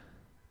 Yeah.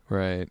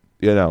 Right.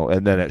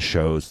 And then it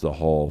shows the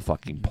whole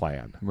fucking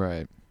plan.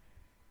 Right.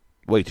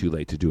 Way too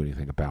late to do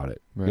anything about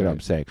it. Right. You know what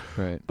I'm saying?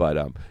 Right. But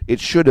it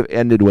should have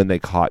ended when they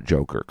caught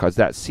Joker, because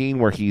that scene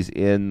where he's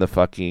in the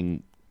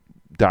fucking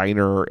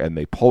diner and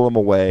they pull him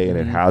away and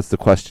it has the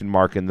question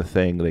mark in the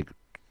thing, they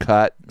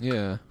cut.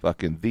 Yeah.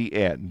 Fucking the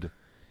end.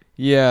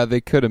 Yeah,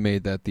 they could have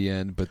made that the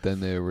end, but then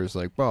there was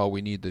like, well,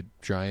 we need the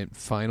giant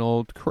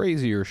final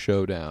crazier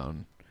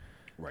showdown.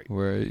 Right.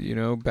 Where,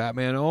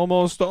 Batman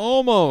almost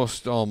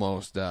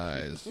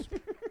dies.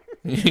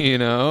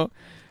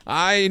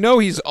 I know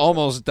he's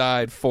almost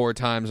died 4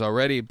 times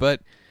already,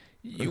 but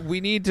we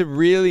need to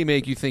really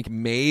make you think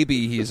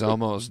maybe he's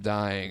almost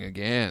dying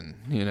again,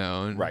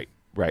 Right.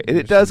 Right. And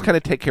it does kind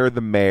of take care of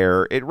the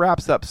mayor. It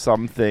wraps up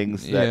some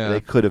things that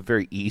they could have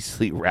very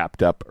easily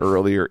wrapped up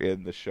earlier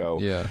in the show.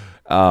 Yeah.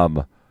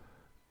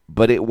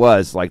 But it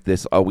was like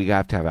this, we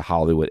have to have a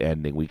Hollywood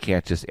ending. We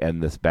can't just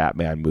end this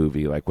Batman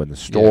movie. Like, when the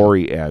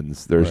story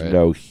ends, there's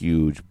no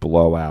huge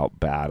blowout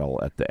battle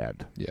at the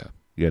end. Yeah.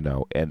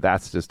 And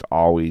that's just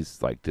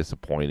always, like,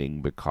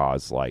 disappointing,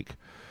 because, like,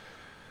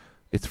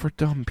 it's for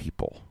dumb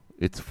people.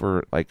 It's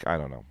for, like, I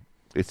don't know.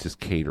 It's just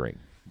catering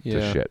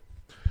to shit.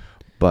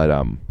 But,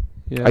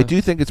 I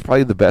do think it's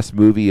probably the best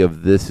movie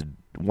of this,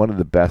 one of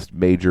the best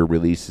major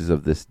releases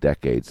of this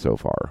decade so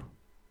far,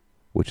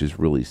 which is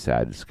really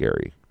sad and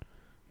scary.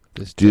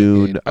 This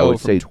Dune, decade. I would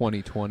say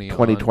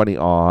 2020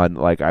 on.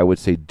 Like, I would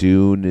say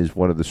Dune is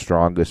one of the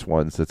strongest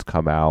ones that's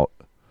come out.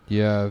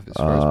 Yeah, as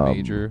far as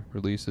major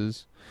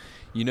releases.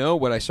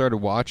 What I started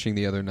watching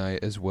the other night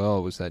as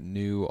well was that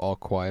new All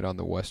Quiet on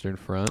the Western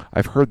Front.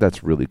 I've heard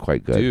that's really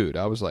quite good. Dude,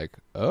 I was like,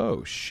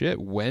 oh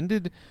shit, when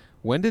did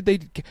they...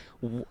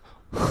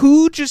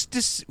 Who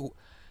just...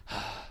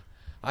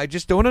 I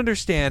just don't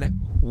understand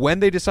when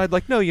they decide,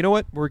 like, no, you know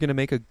what? We're going to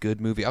make a good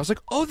movie. I was like,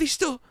 oh, they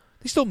still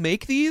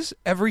make these?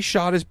 Every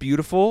shot is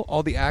beautiful.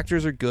 All the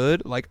actors are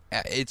good. Like,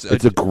 it's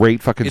a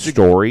great fucking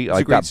story. It's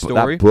a great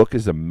story. That book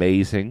is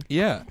amazing.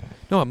 Yeah.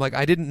 No, I'm like,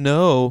 I didn't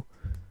know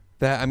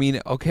that. I mean,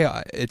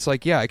 okay, it's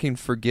like, yeah, I can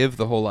forgive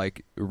the whole,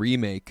 like,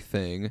 remake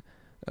thing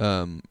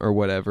or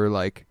whatever,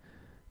 like,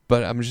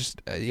 but I'm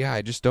just,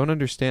 I just don't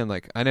understand.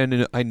 Like, I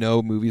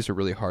know movies are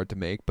really hard to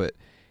make, but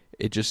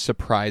it just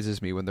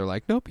surprises me when they're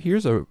like, nope,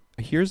 here's a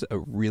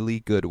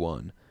really good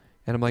one.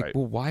 And I'm like,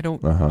 well, why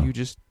don't you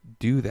just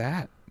do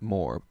that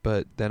more?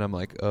 But then I'm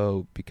like,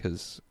 oh,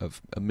 because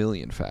of a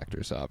million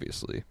factors,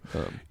 obviously.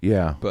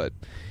 Yeah. But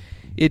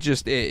it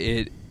just,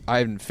 I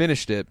haven't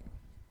finished it,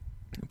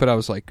 but I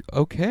was like,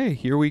 okay,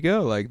 here we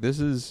go. Like, this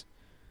is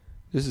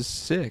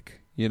sick.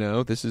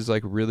 This is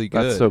like really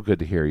good. That's so good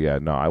to hear. Yeah,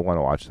 no, I want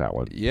to watch that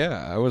one.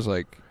 Yeah, I was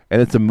like...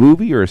 And it's a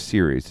movie or a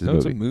series?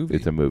 It's a movie.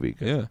 It's a movie.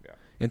 Yeah.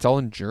 It's all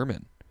in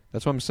German.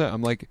 That's what I'm saying.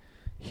 I'm like,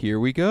 here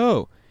we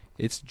go.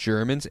 It's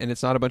Germans, and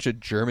it's not a bunch of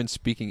Germans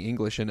speaking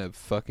English in a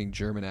fucking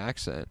German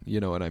accent.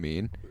 You know what I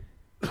mean?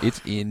 It's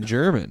in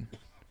German.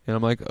 And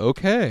I'm like,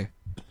 okay.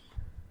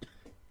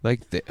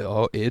 Like,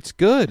 it's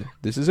good.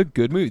 This is a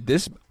good movie.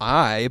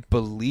 I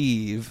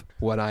believe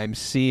what I'm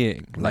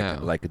seeing now.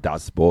 Like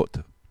Das Boot.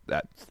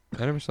 I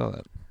never saw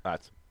that.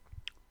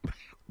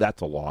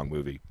 That's a long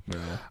movie. Yeah.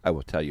 I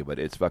will tell you, but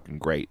it's fucking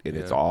great, and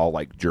Yeah. it's all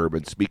like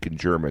speaking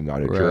German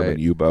on a Right. German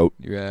U-boat.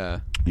 Yeah.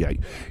 Yeah,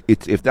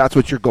 if that's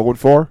what you're going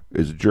for,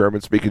 is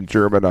speaking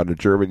German on a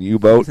German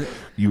U-boat,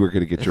 you are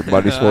going to get your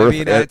money's I worth,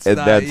 mean, and it's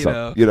not, then you some.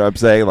 know. You know what I'm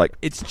saying? Like,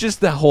 It's just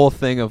the whole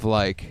thing of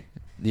like,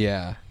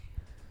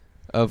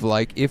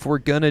 if we're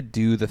gonna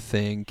do the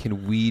thing,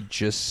 can we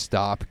just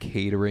stop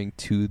catering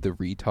to the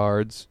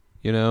retards?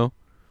 You know,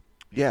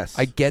 yes,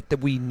 I get that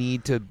we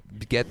need to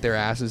get their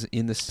asses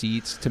in the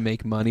seats to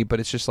make money, but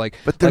it's just like,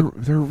 but they're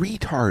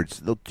retards.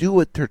 They'll do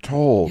what they're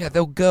told. yeah,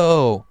 they'll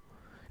go,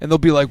 and they'll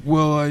be like,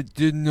 well, I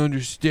didn't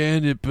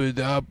understand it, but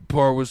that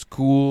part was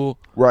cool.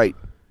 Right.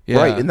 Yeah.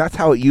 Right, and that's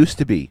how it used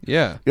to be.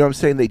 Yeah. You know what I'm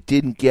saying? They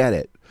didn't get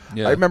it.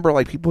 Yeah. I remember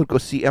like people would go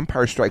see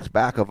Empire Strikes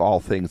Back of all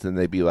things, and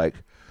they'd be like,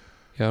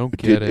 Yeah, I don't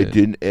get it. It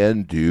didn't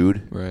end,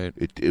 dude. Right.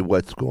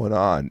 What's going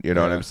on? You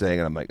know what Yeah. I'm saying?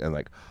 And I'm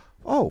like,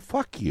 oh,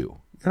 fuck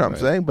you. You know what I'm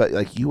Right. saying? But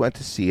like, you went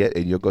to see it,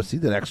 and you'll go see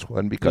the next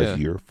one because Yeah.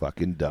 you're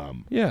fucking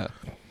dumb. Yeah.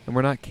 And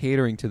we're not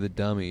catering to the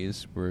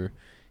dummies. We're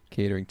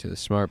catering to the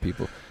smart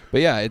people.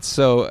 But yeah, it's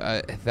so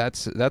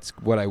that's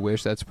what I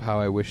wish. That's how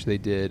I wish they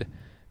did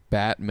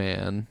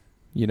Batman.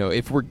 You know,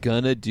 if we're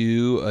gonna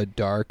do a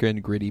dark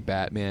and gritty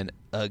Batman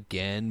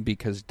again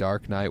because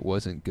Dark Knight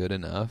wasn't good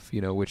enough,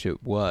 you know, which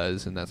it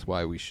was, and that's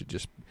why we should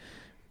just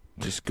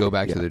go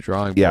back to the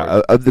drawing board.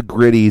 Yeah, of the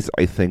gritties,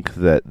 I think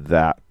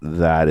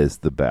that is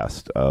the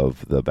best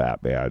of the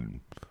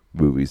Batman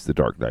movies, The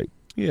Dark Knight.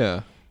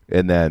 Yeah.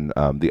 And then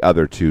the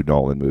other two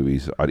Nolan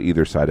movies on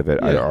either side of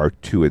it are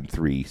 2 and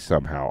 3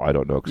 somehow. I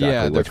don't know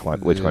exactly which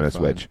one is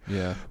fine. which.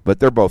 Yeah.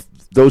 But they're both,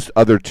 those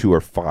other two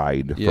are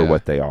fine for Yeah.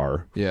 what they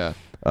are. Yeah.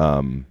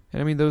 And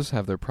I mean, those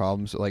have their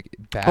problems. Like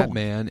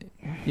Batman,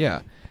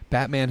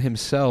 Batman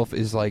himself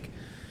is like,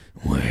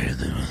 where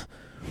the,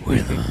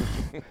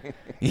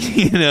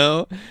 you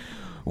know,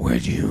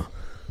 where'd you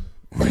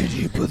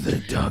put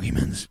the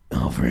documents,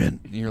 Alfred?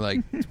 And you're like,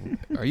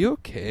 are you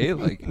okay?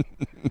 Like,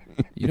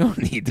 you don't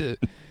need to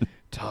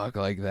talk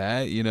like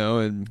that, you know.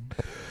 And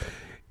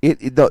they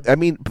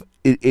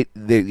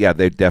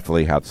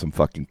definitely have some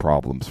fucking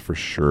problems for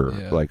sure.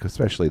 Yeah. Like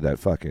especially that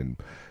fucking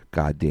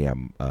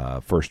goddamn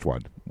first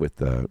one with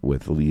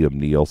Liam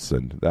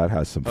Neeson. That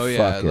has some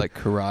like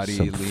karate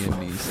some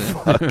Liam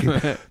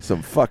Neeson.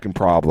 some fucking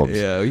problems.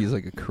 Yeah, he's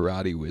like a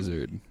karate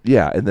wizard.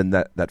 Yeah, and then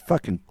that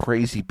fucking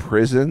crazy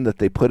prison that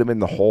they put him in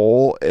the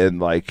hole, and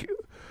like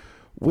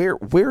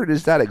where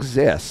does that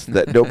exist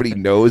that nobody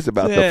knows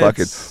about the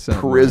fucking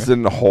somewhere.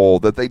 prison hole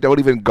that they don't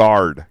even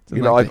guard? It's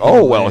You know, like like, the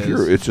oh well,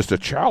 Himalayas. here it's just a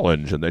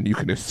challenge, and then you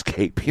can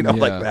escape. You know, Yeah.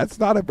 like that's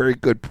not a very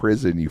good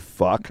prison, you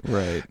fuck.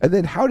 Right. And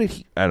then how did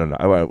he? I don't know.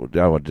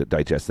 I want to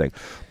digest thing,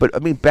 but I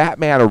mean,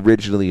 Batman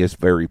originally is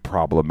very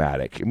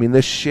problematic. I mean,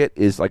 this shit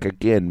is like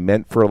again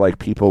meant for like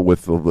people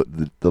with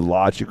the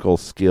logical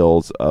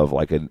skills of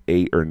like an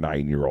 8 or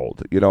 9 year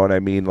old. You know what I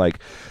mean? Like.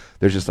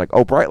 There's just like,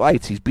 oh, bright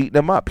lights. He's beating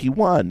him up. He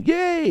won.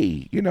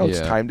 Yay. You know, it's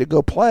Yeah. time to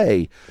go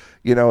play.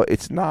 You know,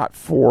 it's not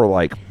for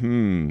like,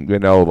 you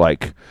know,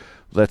 like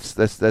let's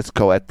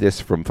go at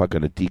this from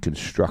fucking a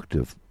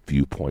deconstructive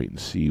viewpoint and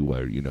see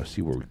where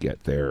we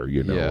get there,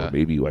 you know, Yeah. or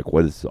maybe like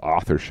what is the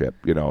authorship,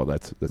 you know,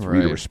 let's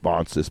read a Right.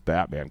 response to this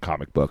Batman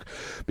comic book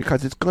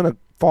because it's going to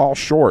fall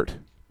short.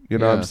 You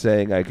know what Yeah. I'm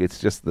saying? Like it's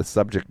just the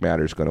subject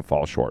matter is going to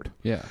fall short.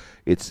 Yeah,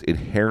 It's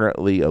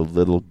inherently a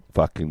little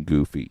fucking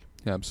goofy.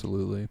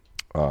 absolutely.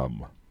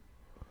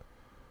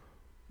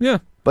 Yeah.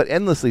 But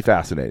endlessly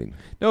fascinating.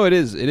 No, it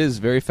is. It is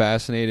very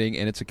fascinating,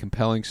 and it's a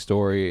compelling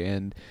story.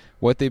 And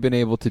what they've been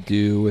able to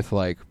do with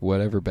like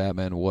whatever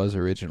Batman was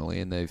originally,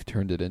 and they've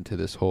turned it into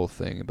this whole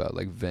thing about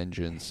like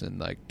vengeance and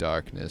like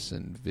darkness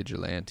and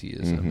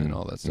vigilantism and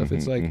all that stuff.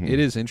 It's like it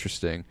is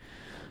interesting,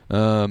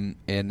 and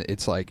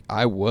it's like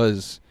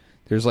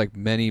there's like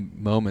many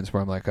moments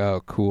where I'm like,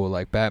 oh, cool.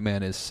 Like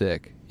Batman is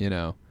sick. You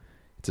know,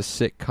 it's a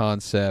sick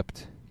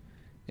concept,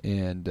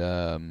 and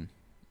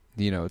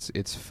you know,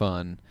 it's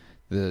fun.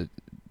 The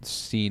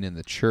scene in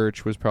the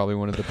church was probably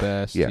one of the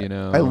best. Yeah. You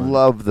know, I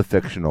love the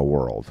fictional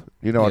world.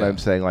 You know what Yeah. I'm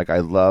saying? Like I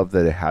love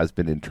that it has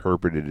been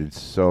interpreted in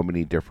so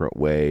many different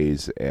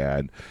ways,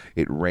 and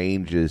it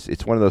ranges.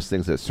 It's one of those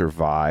things that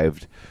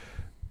survived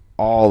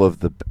all of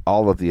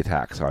the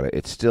attacks on it.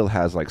 It still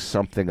has like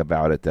something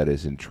about it that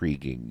is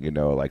intriguing. You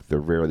know, like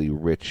the really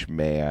rich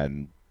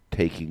man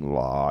taking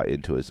law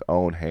into his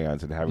own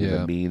hands and having Yeah.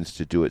 the means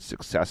to do it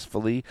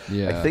successfully.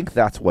 Yeah. I think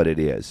that's what it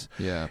is.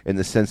 Yeah. In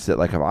the sense that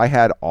like if I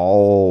had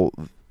all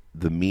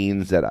the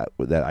means that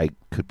I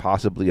could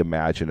possibly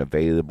imagine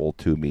available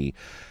to me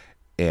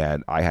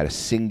and I had a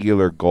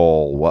singular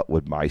goal, what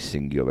would my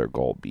singular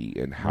goal be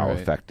and how Right.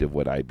 effective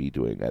would I be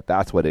doing it?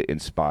 That's what it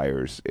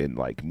inspires in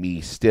like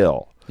me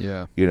still.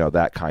 Yeah. You know,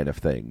 that kind of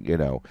thing, you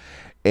know.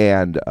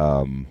 And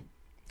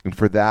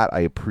for that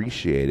I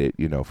appreciate it,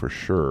 you know, for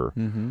sure.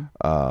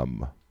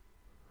 Mm-hmm.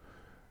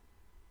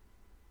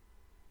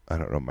 I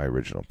don't know what my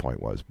original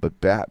point was,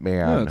 but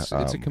Batman. No,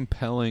 it's a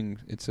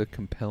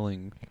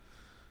compelling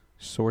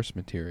source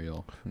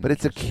material. But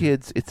it's a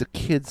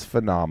kid's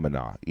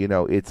phenomena. You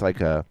know, it's like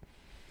a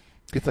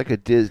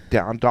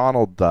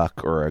Donald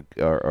Duck or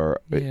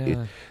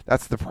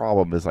that's the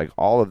problem. Is like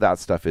all of that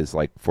stuff is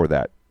like for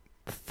that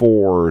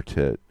 4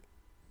 to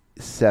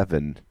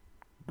 7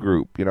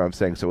 group. You know what I'm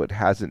saying? So it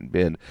hasn't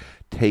been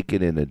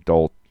taken in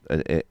adult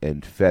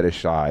and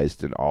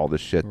fetishized and all the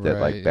shit that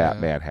like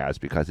Batman has,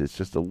 because it's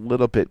just a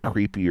little bit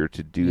creepier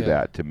to do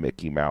that to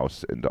Mickey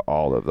Mouse and to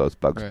all of those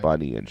Bugs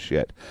Bunny and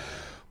shit.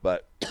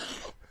 But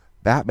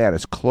Batman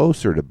is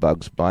closer to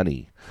Bugs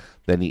Bunny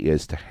than he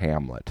is to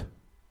Hamlet.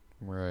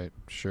 Right,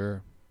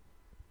 sure.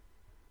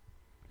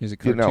 He's a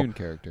cartoon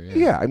character.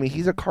 Yeah, I mean,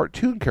 he's a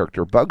cartoon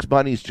character. Bugs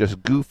Bunny's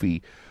just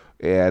goofy,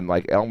 and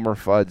like Elmer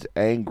Fudd's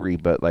angry,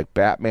 but like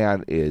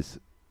Batman is,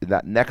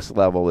 that next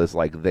level is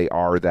like they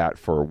are that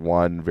for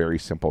one very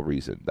simple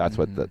reason. That's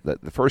what the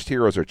first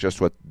heroes are, just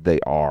what they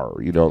are.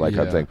 You know, like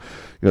I'm saying,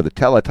 you know, the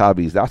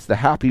Teletubbies, that's the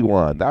happy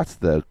one, that's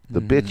the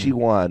bitchy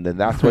one, and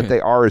that's what they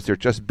are, is they're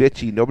just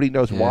bitchy. Nobody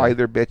knows why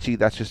they're bitchy.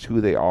 That's just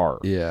who they are.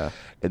 Yeah.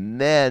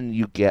 And then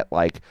you get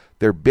like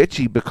they're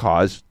bitchy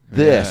because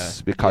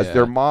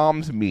their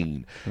mom's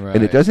mean. Right.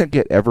 And it doesn't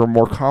get ever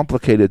more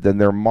complicated than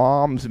their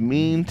mom's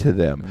mean to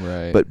them.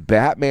 Right. But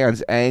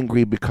Batman's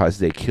angry because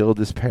they killed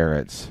his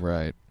parents.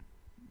 Right.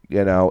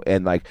 You know,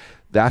 and like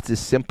that's as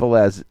simple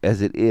as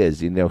it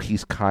is. You know,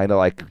 he's kind of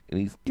like, and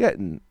he's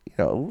getting, you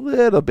know, a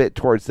little bit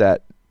towards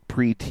that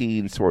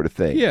preteen sort of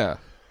thing. Yeah.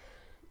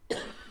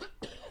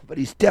 But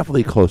he's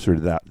definitely closer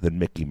to that than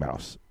Mickey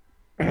Mouse.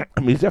 I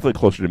mean, he's definitely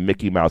closer to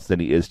Mickey Mouse than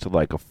he is to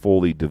like a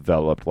fully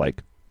developed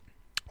like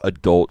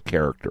adult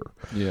character.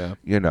 Yeah.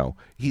 You know,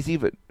 he's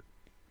even,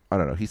 I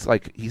don't know, he's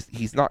like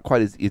he's not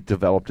quite as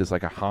developed as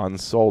like a Han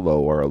Solo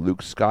or a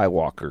Luke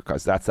Skywalker,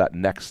 because that's that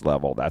next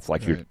level. That's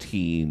like your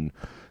teen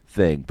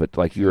thing. But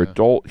like your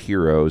adult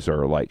heroes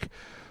are like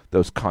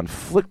those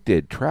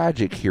conflicted,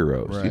 tragic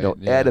heroes. Right, you know,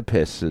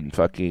 Oedipus and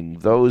fucking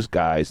those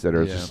guys that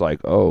are just like,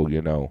 oh,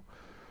 you know,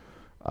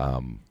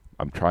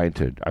 I'm trying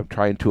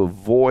to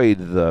avoid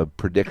the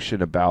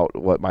prediction about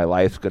what my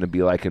life's going to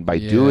be like, and by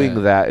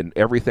doing that and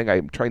everything,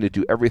 I'm trying to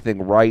do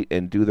everything right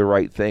and do the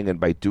right thing, and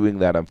by doing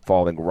that, I'm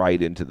falling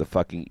right into the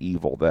fucking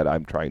evil that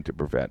I'm trying to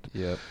prevent.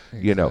 Yep,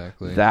 exactly. You know,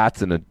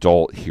 that's an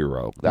adult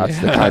hero. That's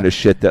the kind of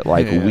shit that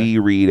like we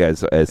read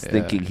as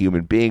thinking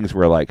human beings.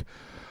 We're like,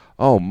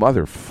 oh,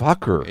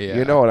 motherfucker.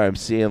 You know what I'm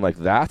seeing? Like,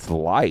 that's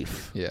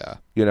life. Yeah.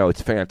 You know,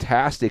 it's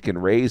fantastic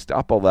and raised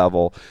up a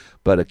level.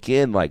 But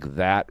again, like,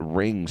 that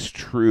rings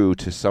true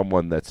to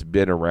someone that's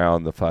been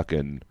around the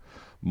fucking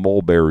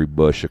mulberry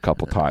bush a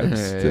couple times,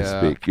 to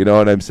speak. You know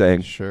what I'm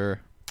saying?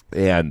 Sure.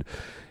 And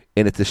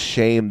it's a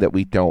shame that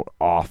we don't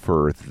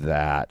offer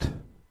that,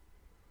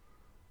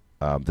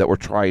 that we're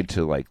trying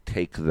to, like,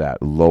 take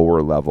that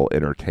lower level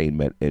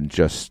entertainment and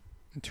just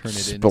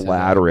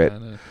splatter it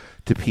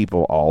to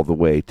people all the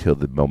way till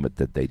the moment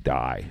that they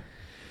die.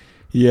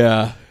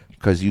 Yeah.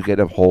 Because you get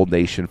a whole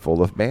nation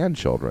full of man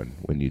children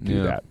when you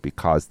do that,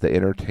 because the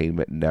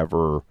entertainment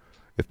never,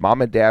 if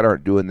mom and dad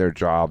aren't doing their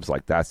jobs,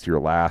 like that's your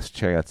last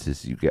chance,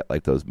 is you get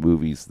like those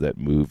movies that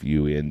move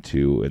you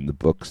into, and the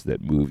books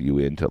that move you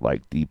into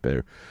like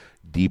deeper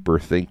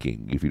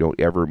thinking. If you don't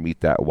ever meet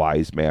that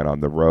wise man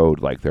on the road,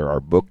 like there are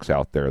books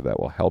out there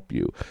that will help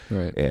you.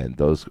 Right. And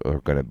those are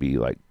going to be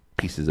like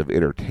pieces of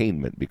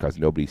entertainment, because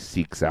nobody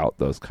seeks out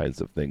those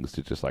kinds of things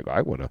to just like,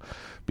 I want to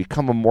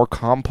become a more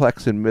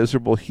complex and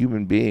miserable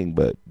human being,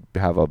 but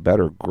have a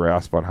better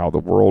grasp on how the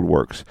world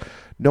works.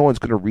 No one's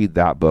going to read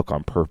that book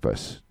on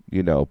purpose,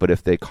 you know, but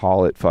if they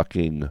call it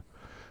fucking,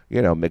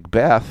 you know,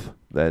 Macbeth,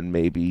 then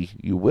maybe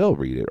you will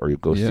read it, or you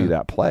go see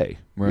that play,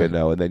 you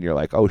know, and then you're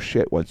like, oh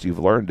shit, once you've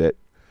learned it,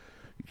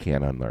 you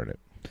can't unlearn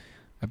it.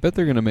 I bet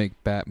they're going to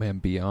make Batman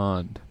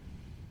Beyond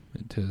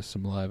into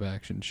some live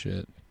action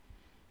shit.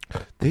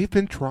 They've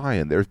been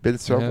trying. There's been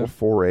several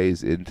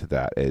forays into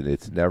that, and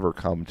it's never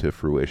come to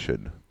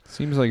fruition.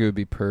 Seems like it would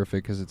be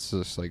perfect, because it's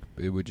just like,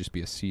 it would just be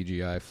a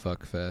CGI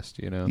fuck fest,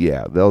 you know?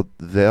 Yeah, they'll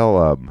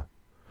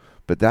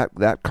but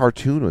that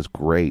cartoon was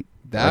great.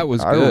 That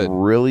was good. I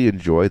really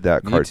enjoyed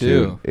that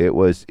cartoon. Me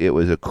too. It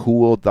was a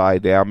cool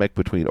dynamic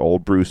between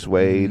old Bruce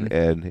Wayne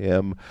and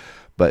him.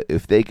 But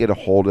if they get a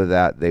hold of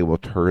that, they will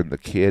turn the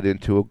kid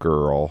into a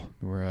girl.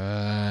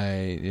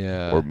 Right,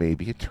 yeah. Or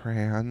maybe a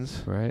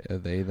trans. Right, are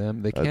they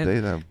them? They can't.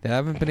 They them. They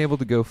haven't been able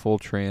to go full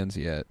trans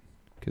yet,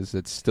 because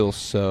it's still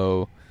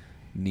so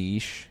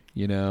niche,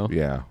 you know?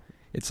 Yeah.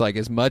 It's like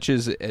as much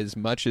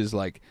as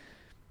like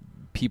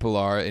people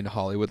are in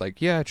Hollywood,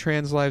 like, yeah,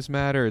 trans lives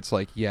matter. It's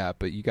like, yeah,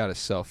 but you got to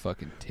sell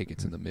fucking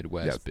tickets in the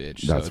Midwest,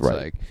 bitch. That's so it's right.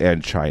 Like,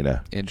 and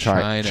China.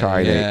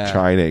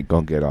 China ain't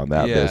gonna get on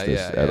that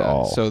business at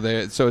all. So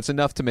it's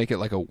enough to make it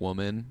like a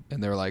woman,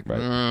 and they're like,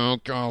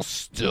 I'll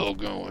still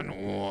go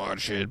and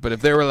watch it. But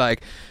if they were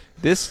like,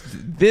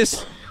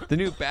 the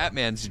new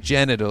Batman's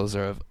genitals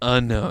are of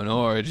unknown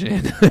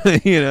origin,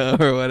 you know,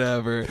 or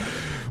whatever,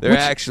 they're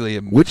actually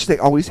which they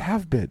always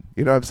have been.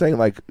 You know what I'm saying?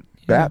 Like,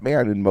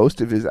 Batman in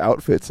most of his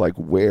outfits, like,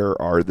 where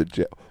are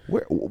the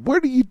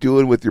what are you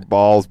doing with your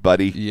balls,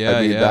 buddy? Yeah,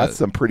 I mean, yeah. that's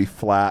some pretty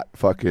flat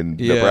fucking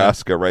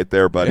Nebraska right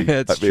there, buddy.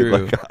 That's I mean, true.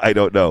 Like, I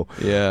don't know.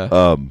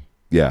 Yeah.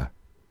 Yeah.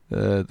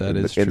 That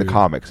is in true. the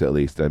comics, at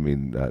least. I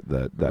mean,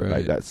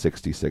 Right. that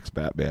 '66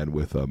 Batman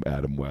with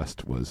Adam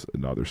West was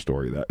another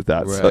story.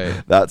 That's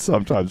Right. that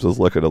sometimes was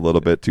looking a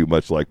little bit too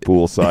much like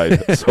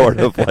poolside,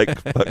 sort of like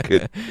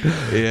fucking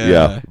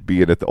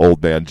being at the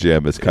old man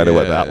gym is kind of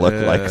what that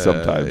looked like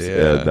sometimes,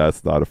 yeah. and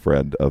that's not a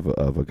friend of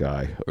a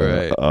guy.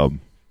 Right.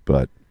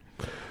 But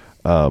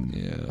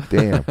Yeah.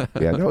 damn,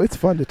 yeah, no, it's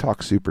fun to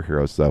talk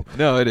superheroes though.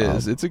 No, it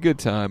is. It's a good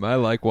time. I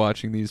like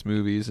watching these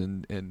movies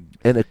and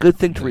And a good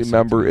thing to There's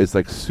remember something- is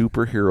like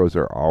superheroes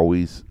are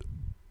always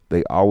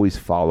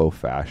follow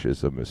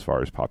fascism as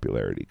far as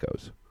popularity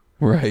goes.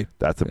 right.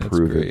 That's a That's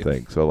proven great.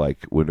 thing. So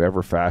like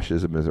whenever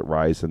fascism is at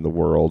rise in the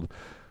world,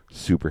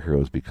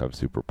 superheroes become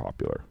super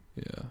popular.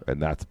 Yeah.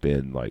 And that's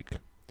been like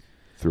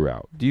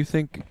throughout. Do you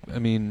think? I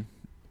mean,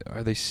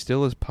 are they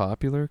still as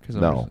popular? Cause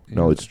No,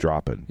 it's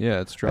dropping.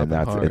 Yeah, it's dropping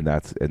and hard.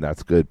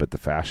 that's good, but the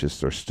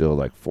fascists are still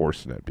like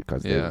forcing it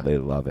because Yeah. they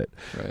love it.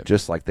 Right.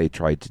 Just like they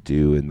tried to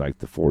do in like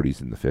the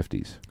 40s and the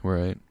 50s.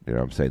 Right. You know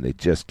what I'm saying? They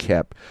just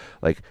kept,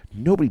 like,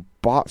 nobody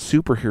bought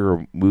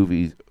superhero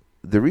movies.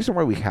 The reason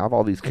why we have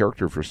all these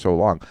characters for so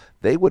long,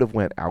 they would have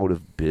went out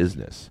of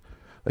business.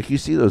 Like, you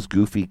see those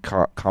goofy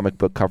comic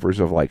book covers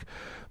of, like,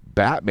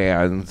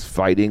 Batman's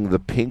fighting the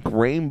pink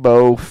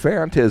rainbow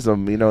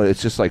phantasm. You know,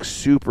 it's just, like,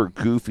 super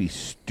goofy,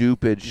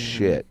 stupid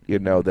shit, you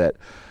know, that...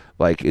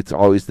 Like, it's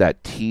always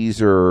that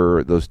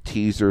teaser, those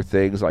teaser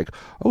things like,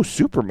 oh,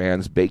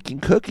 Superman's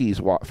baking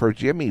cookies for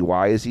Jimmy.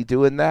 Why is he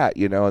doing that?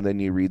 You know, and then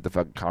you read the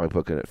fucking comic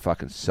book and it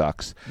fucking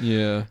sucks.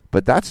 Yeah.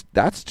 But that's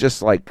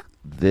just like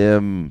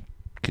them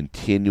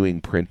continuing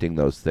printing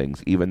those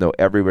things, even though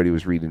everybody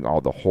was reading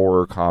all the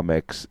horror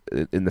comics.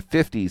 In the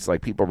 50s,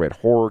 like, people read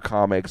horror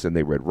comics and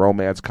they read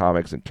romance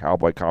comics and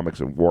cowboy comics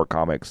and war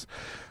comics.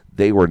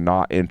 They were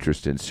not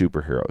interested in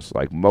superheroes.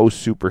 Like,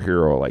 most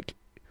superhero, like,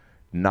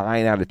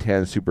 9 out of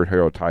 10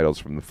 superhero titles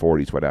from the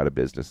 40s went out of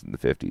business in the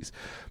 50s.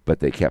 But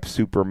they kept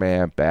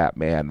Superman,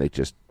 Batman, they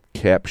just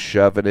kept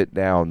shoving it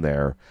down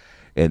there.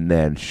 And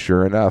then,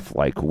 sure enough,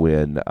 like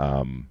when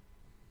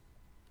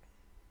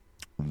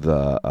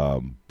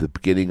the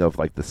beginning of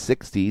like the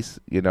 60s,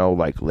 you know,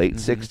 like late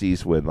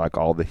 60s, when like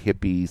all the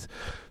hippies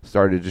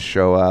started to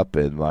show up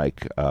and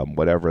like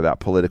whatever that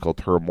political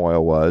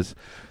turmoil was,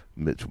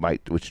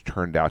 which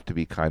turned out to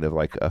be kind of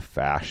like a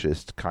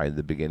fascist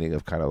the beginning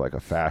of kind of like a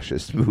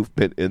fascist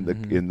movement in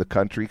the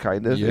country,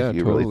 kind of, Yeah, if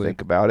you totally. really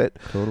think about it.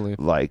 Totally.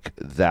 Like,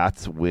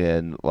 that's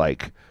when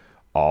like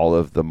all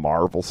of the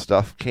Marvel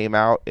stuff came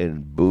out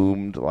and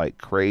boomed like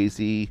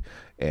crazy,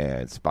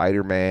 and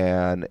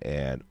Spider-Man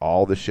and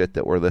all the shit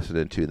that we're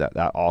listening to, that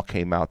all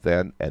came out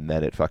then, and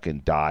then it fucking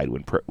died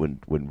when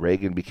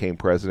Reagan became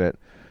president.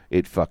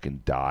 It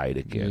fucking died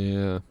again.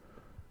 Yeah.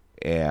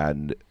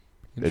 And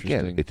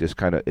again, Interesting. it just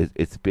kind of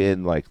it's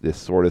been like this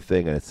sort of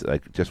thing, and it's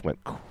like just went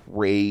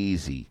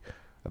crazy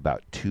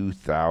about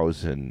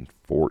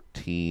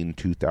 2014,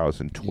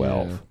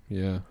 2012.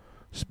 Yeah.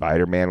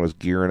 Spider-Man was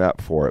gearing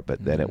up for it,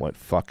 but then it went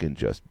fucking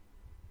just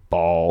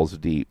balls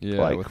deep, Yeah.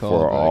 like with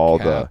for all all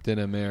the the Captain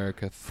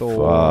America,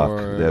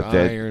 Thor, the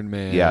Iron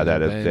Man. yeah,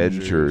 that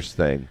Avengers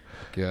thing.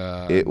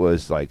 God. It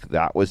was like,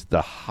 that was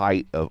the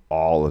height of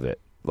all of it.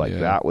 Like, Yeah.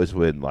 that was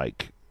when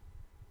like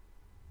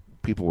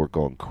people were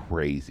going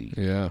crazy.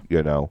 Yeah.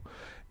 You know,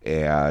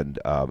 and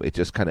it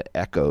just kind of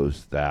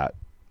echoes that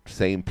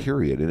same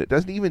period, and it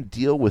doesn't even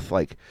deal with,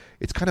 like,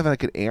 it's kind of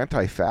like an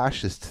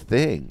anti-fascist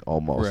thing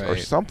almost, or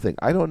Right. something.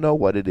 I don't know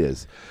what it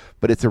is,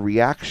 but it's a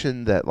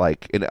reaction that,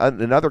 like, in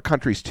other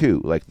countries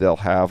too, like, they'll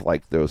have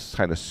like those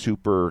kind of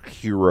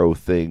superhero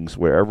things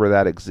wherever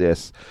that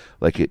exists.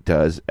 Like, it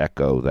does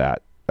echo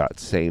that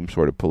same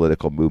sort of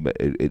political movement.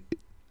 It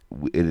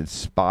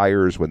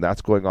inspires, when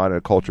that's going on in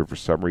a culture, for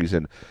some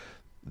reason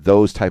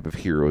those type of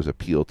heroes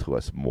appeal to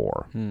us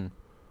more. And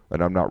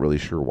I'm not really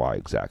sure why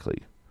exactly.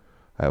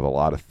 I have a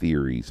lot of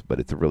theories, but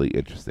it's a really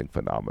interesting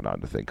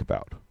phenomenon to think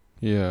about.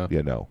 Yeah.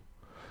 You know,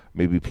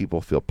 maybe people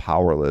feel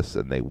powerless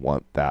and they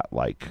want that,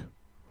 like,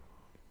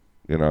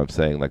 you know what I'm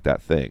saying, like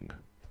that thing.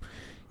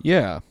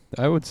 Yeah.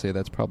 I would say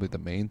that's probably the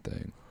main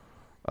thing.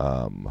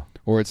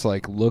 Or it's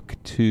like, look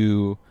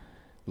to,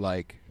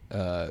 like,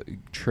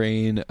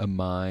 train a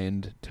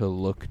mind to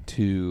look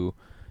to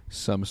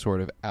some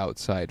sort of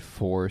outside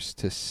force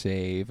to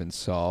save and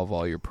solve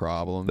all your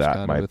problems. That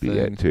kind might of a be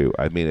thing. it too.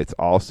 I mean, it's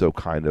also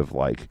kind of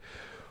like,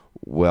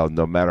 well,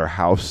 no matter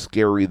how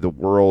scary the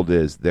world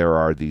is, there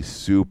are these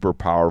super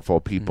powerful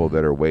people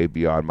that are way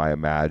beyond my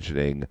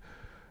imagining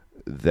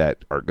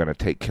that are going to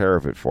take care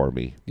of it for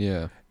me.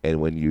 Yeah. And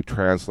when you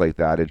translate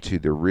that into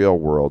the real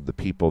world, the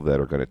people that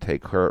are going to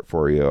take care of it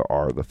for you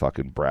are the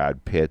fucking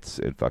Brad Pitts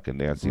and fucking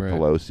Nancy Right.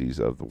 Pelosi's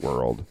of the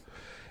world.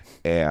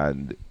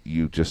 And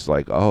you just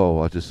like, oh,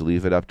 I'll just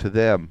leave it up to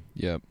them,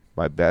 Yep.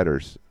 my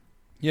betters.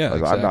 Yeah.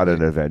 Like, I'm not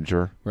an exactly.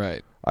 Avenger.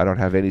 Right. I don't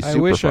have any superpowers. I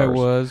wish I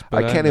was,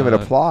 but I can't I'm even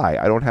not. apply.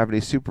 I don't have any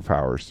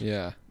superpowers.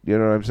 Yeah. You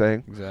know what I'm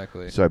saying?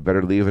 Exactly. So I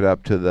better leave it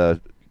up to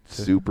the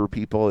super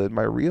people in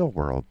my real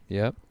world.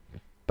 Yep.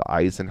 The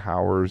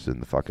Eisenhowers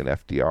and the fucking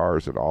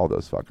FDRs and all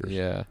those fuckers.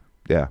 Yeah.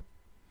 Yeah.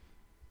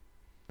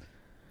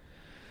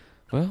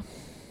 Well.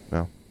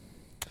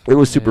 It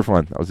was super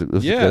fun. It was a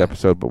good Yeah.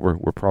 episode, but we're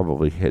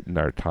probably hitting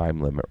our time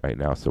limit right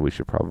now, so we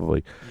should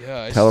probably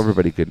Yeah. tell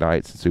everybody good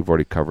night since we've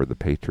already covered the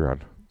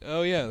Patreon.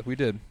 Oh, yeah, we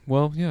did.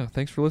 Well, yeah,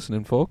 thanks for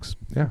listening, folks.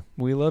 Yeah.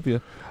 We love you.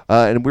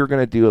 And we're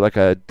going to do like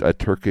a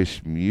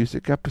Turkish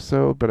music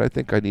episode, but I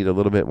think I need a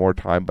little bit more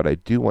time, but I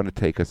do want to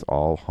take us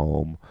all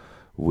home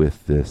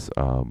with this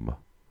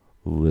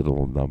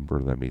little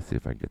number. Let me see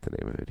if I can get the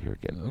name of it here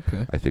again.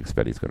 Okay. I think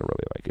Spenny's going to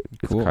really like it.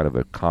 It's Cool. kind of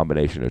a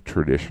combination of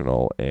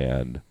traditional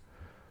and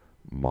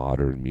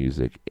modern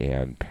music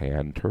and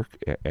pan-Turk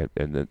and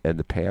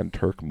the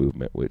pan-Turk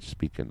movement, which,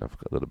 speaking of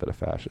a little bit of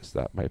fascist,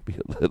 that might be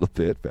a little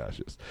bit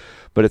fascist.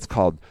 But it's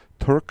called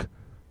Türk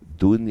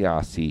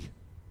Dünyası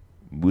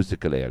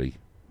Müzikleri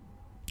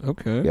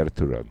Okay.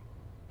 Ertuğrul.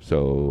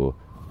 So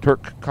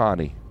Turk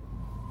Connie.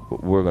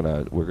 We're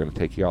gonna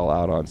take y'all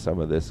out on some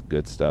of this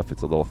good stuff.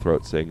 It's a little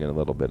throat singing, a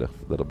little bit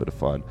of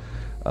fun,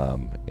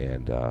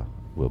 and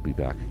we'll be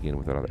back again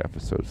with another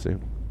episode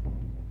soon.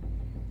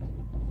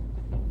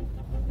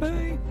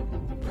 Bye.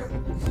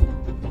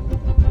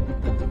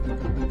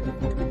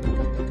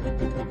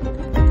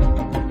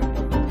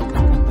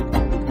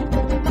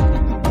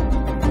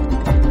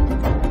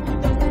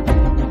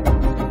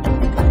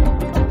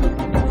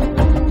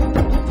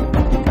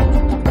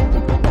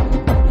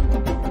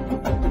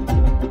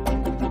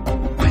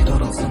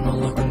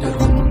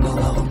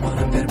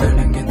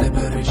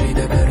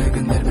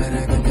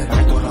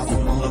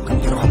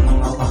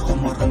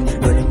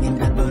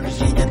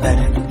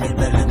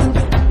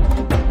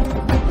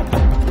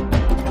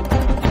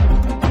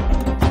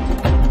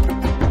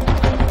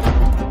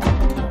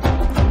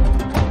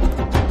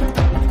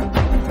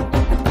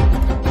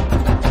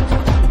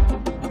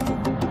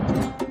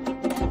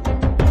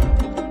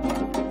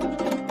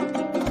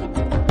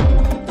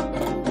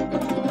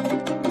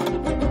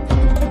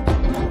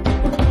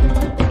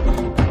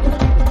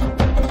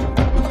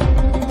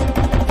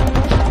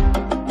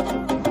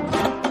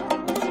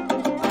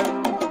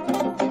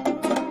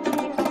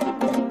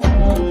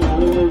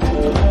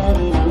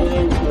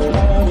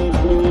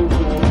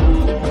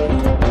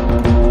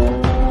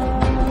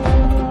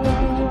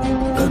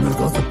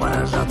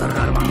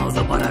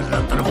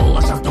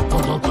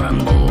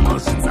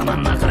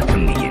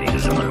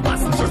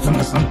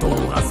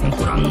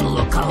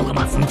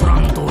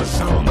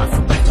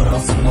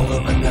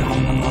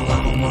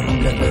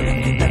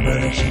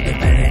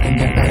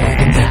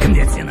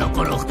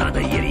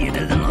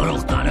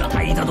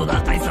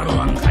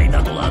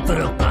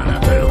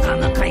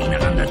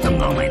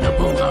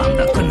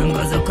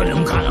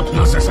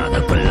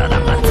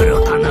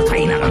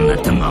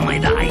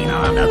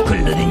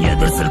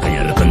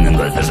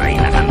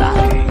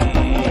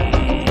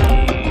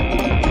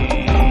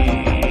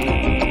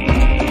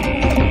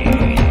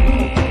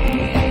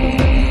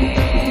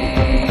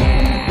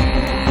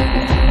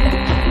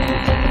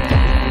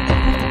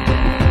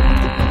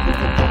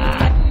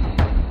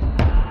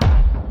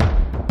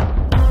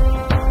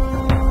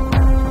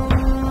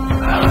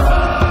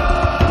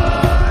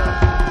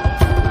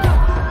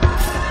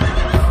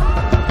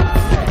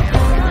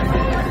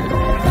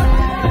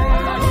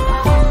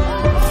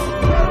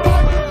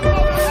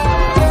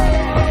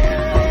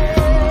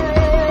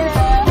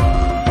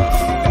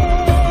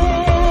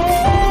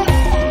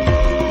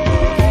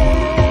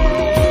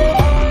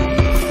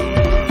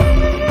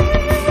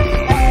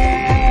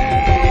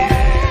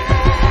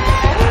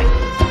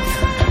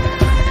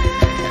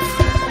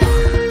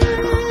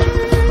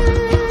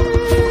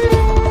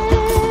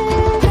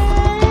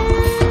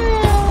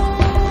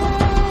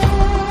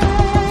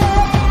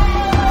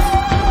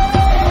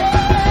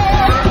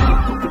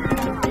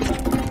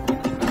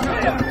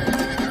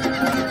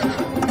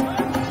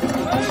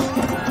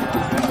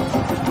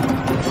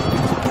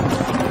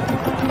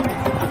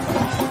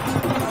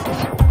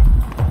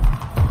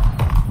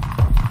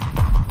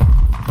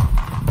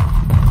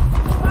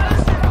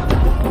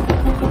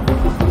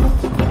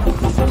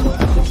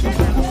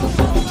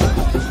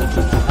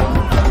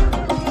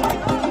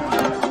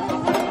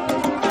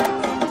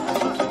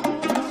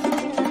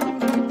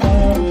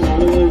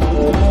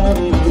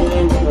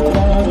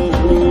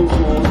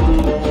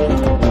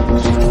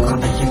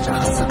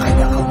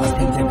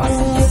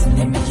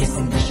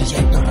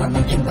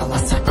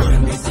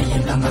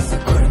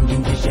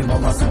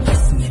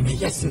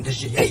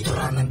 Ey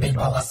Duran'ın bel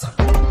balası.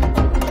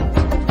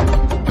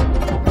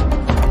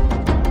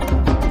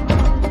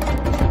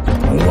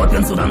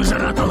 Отпен судан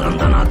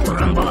жаратылғандан ат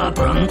тұран бала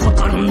тұран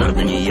құтқарыңдар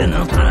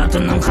дүниені қара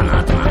түннің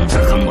қанатынан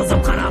жырғын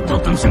бұзып қара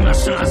бұлтын шыңға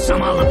шыға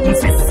шамалықтың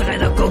сесі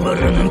қайда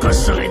көгерінің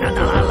көші қайда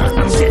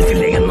далалықтың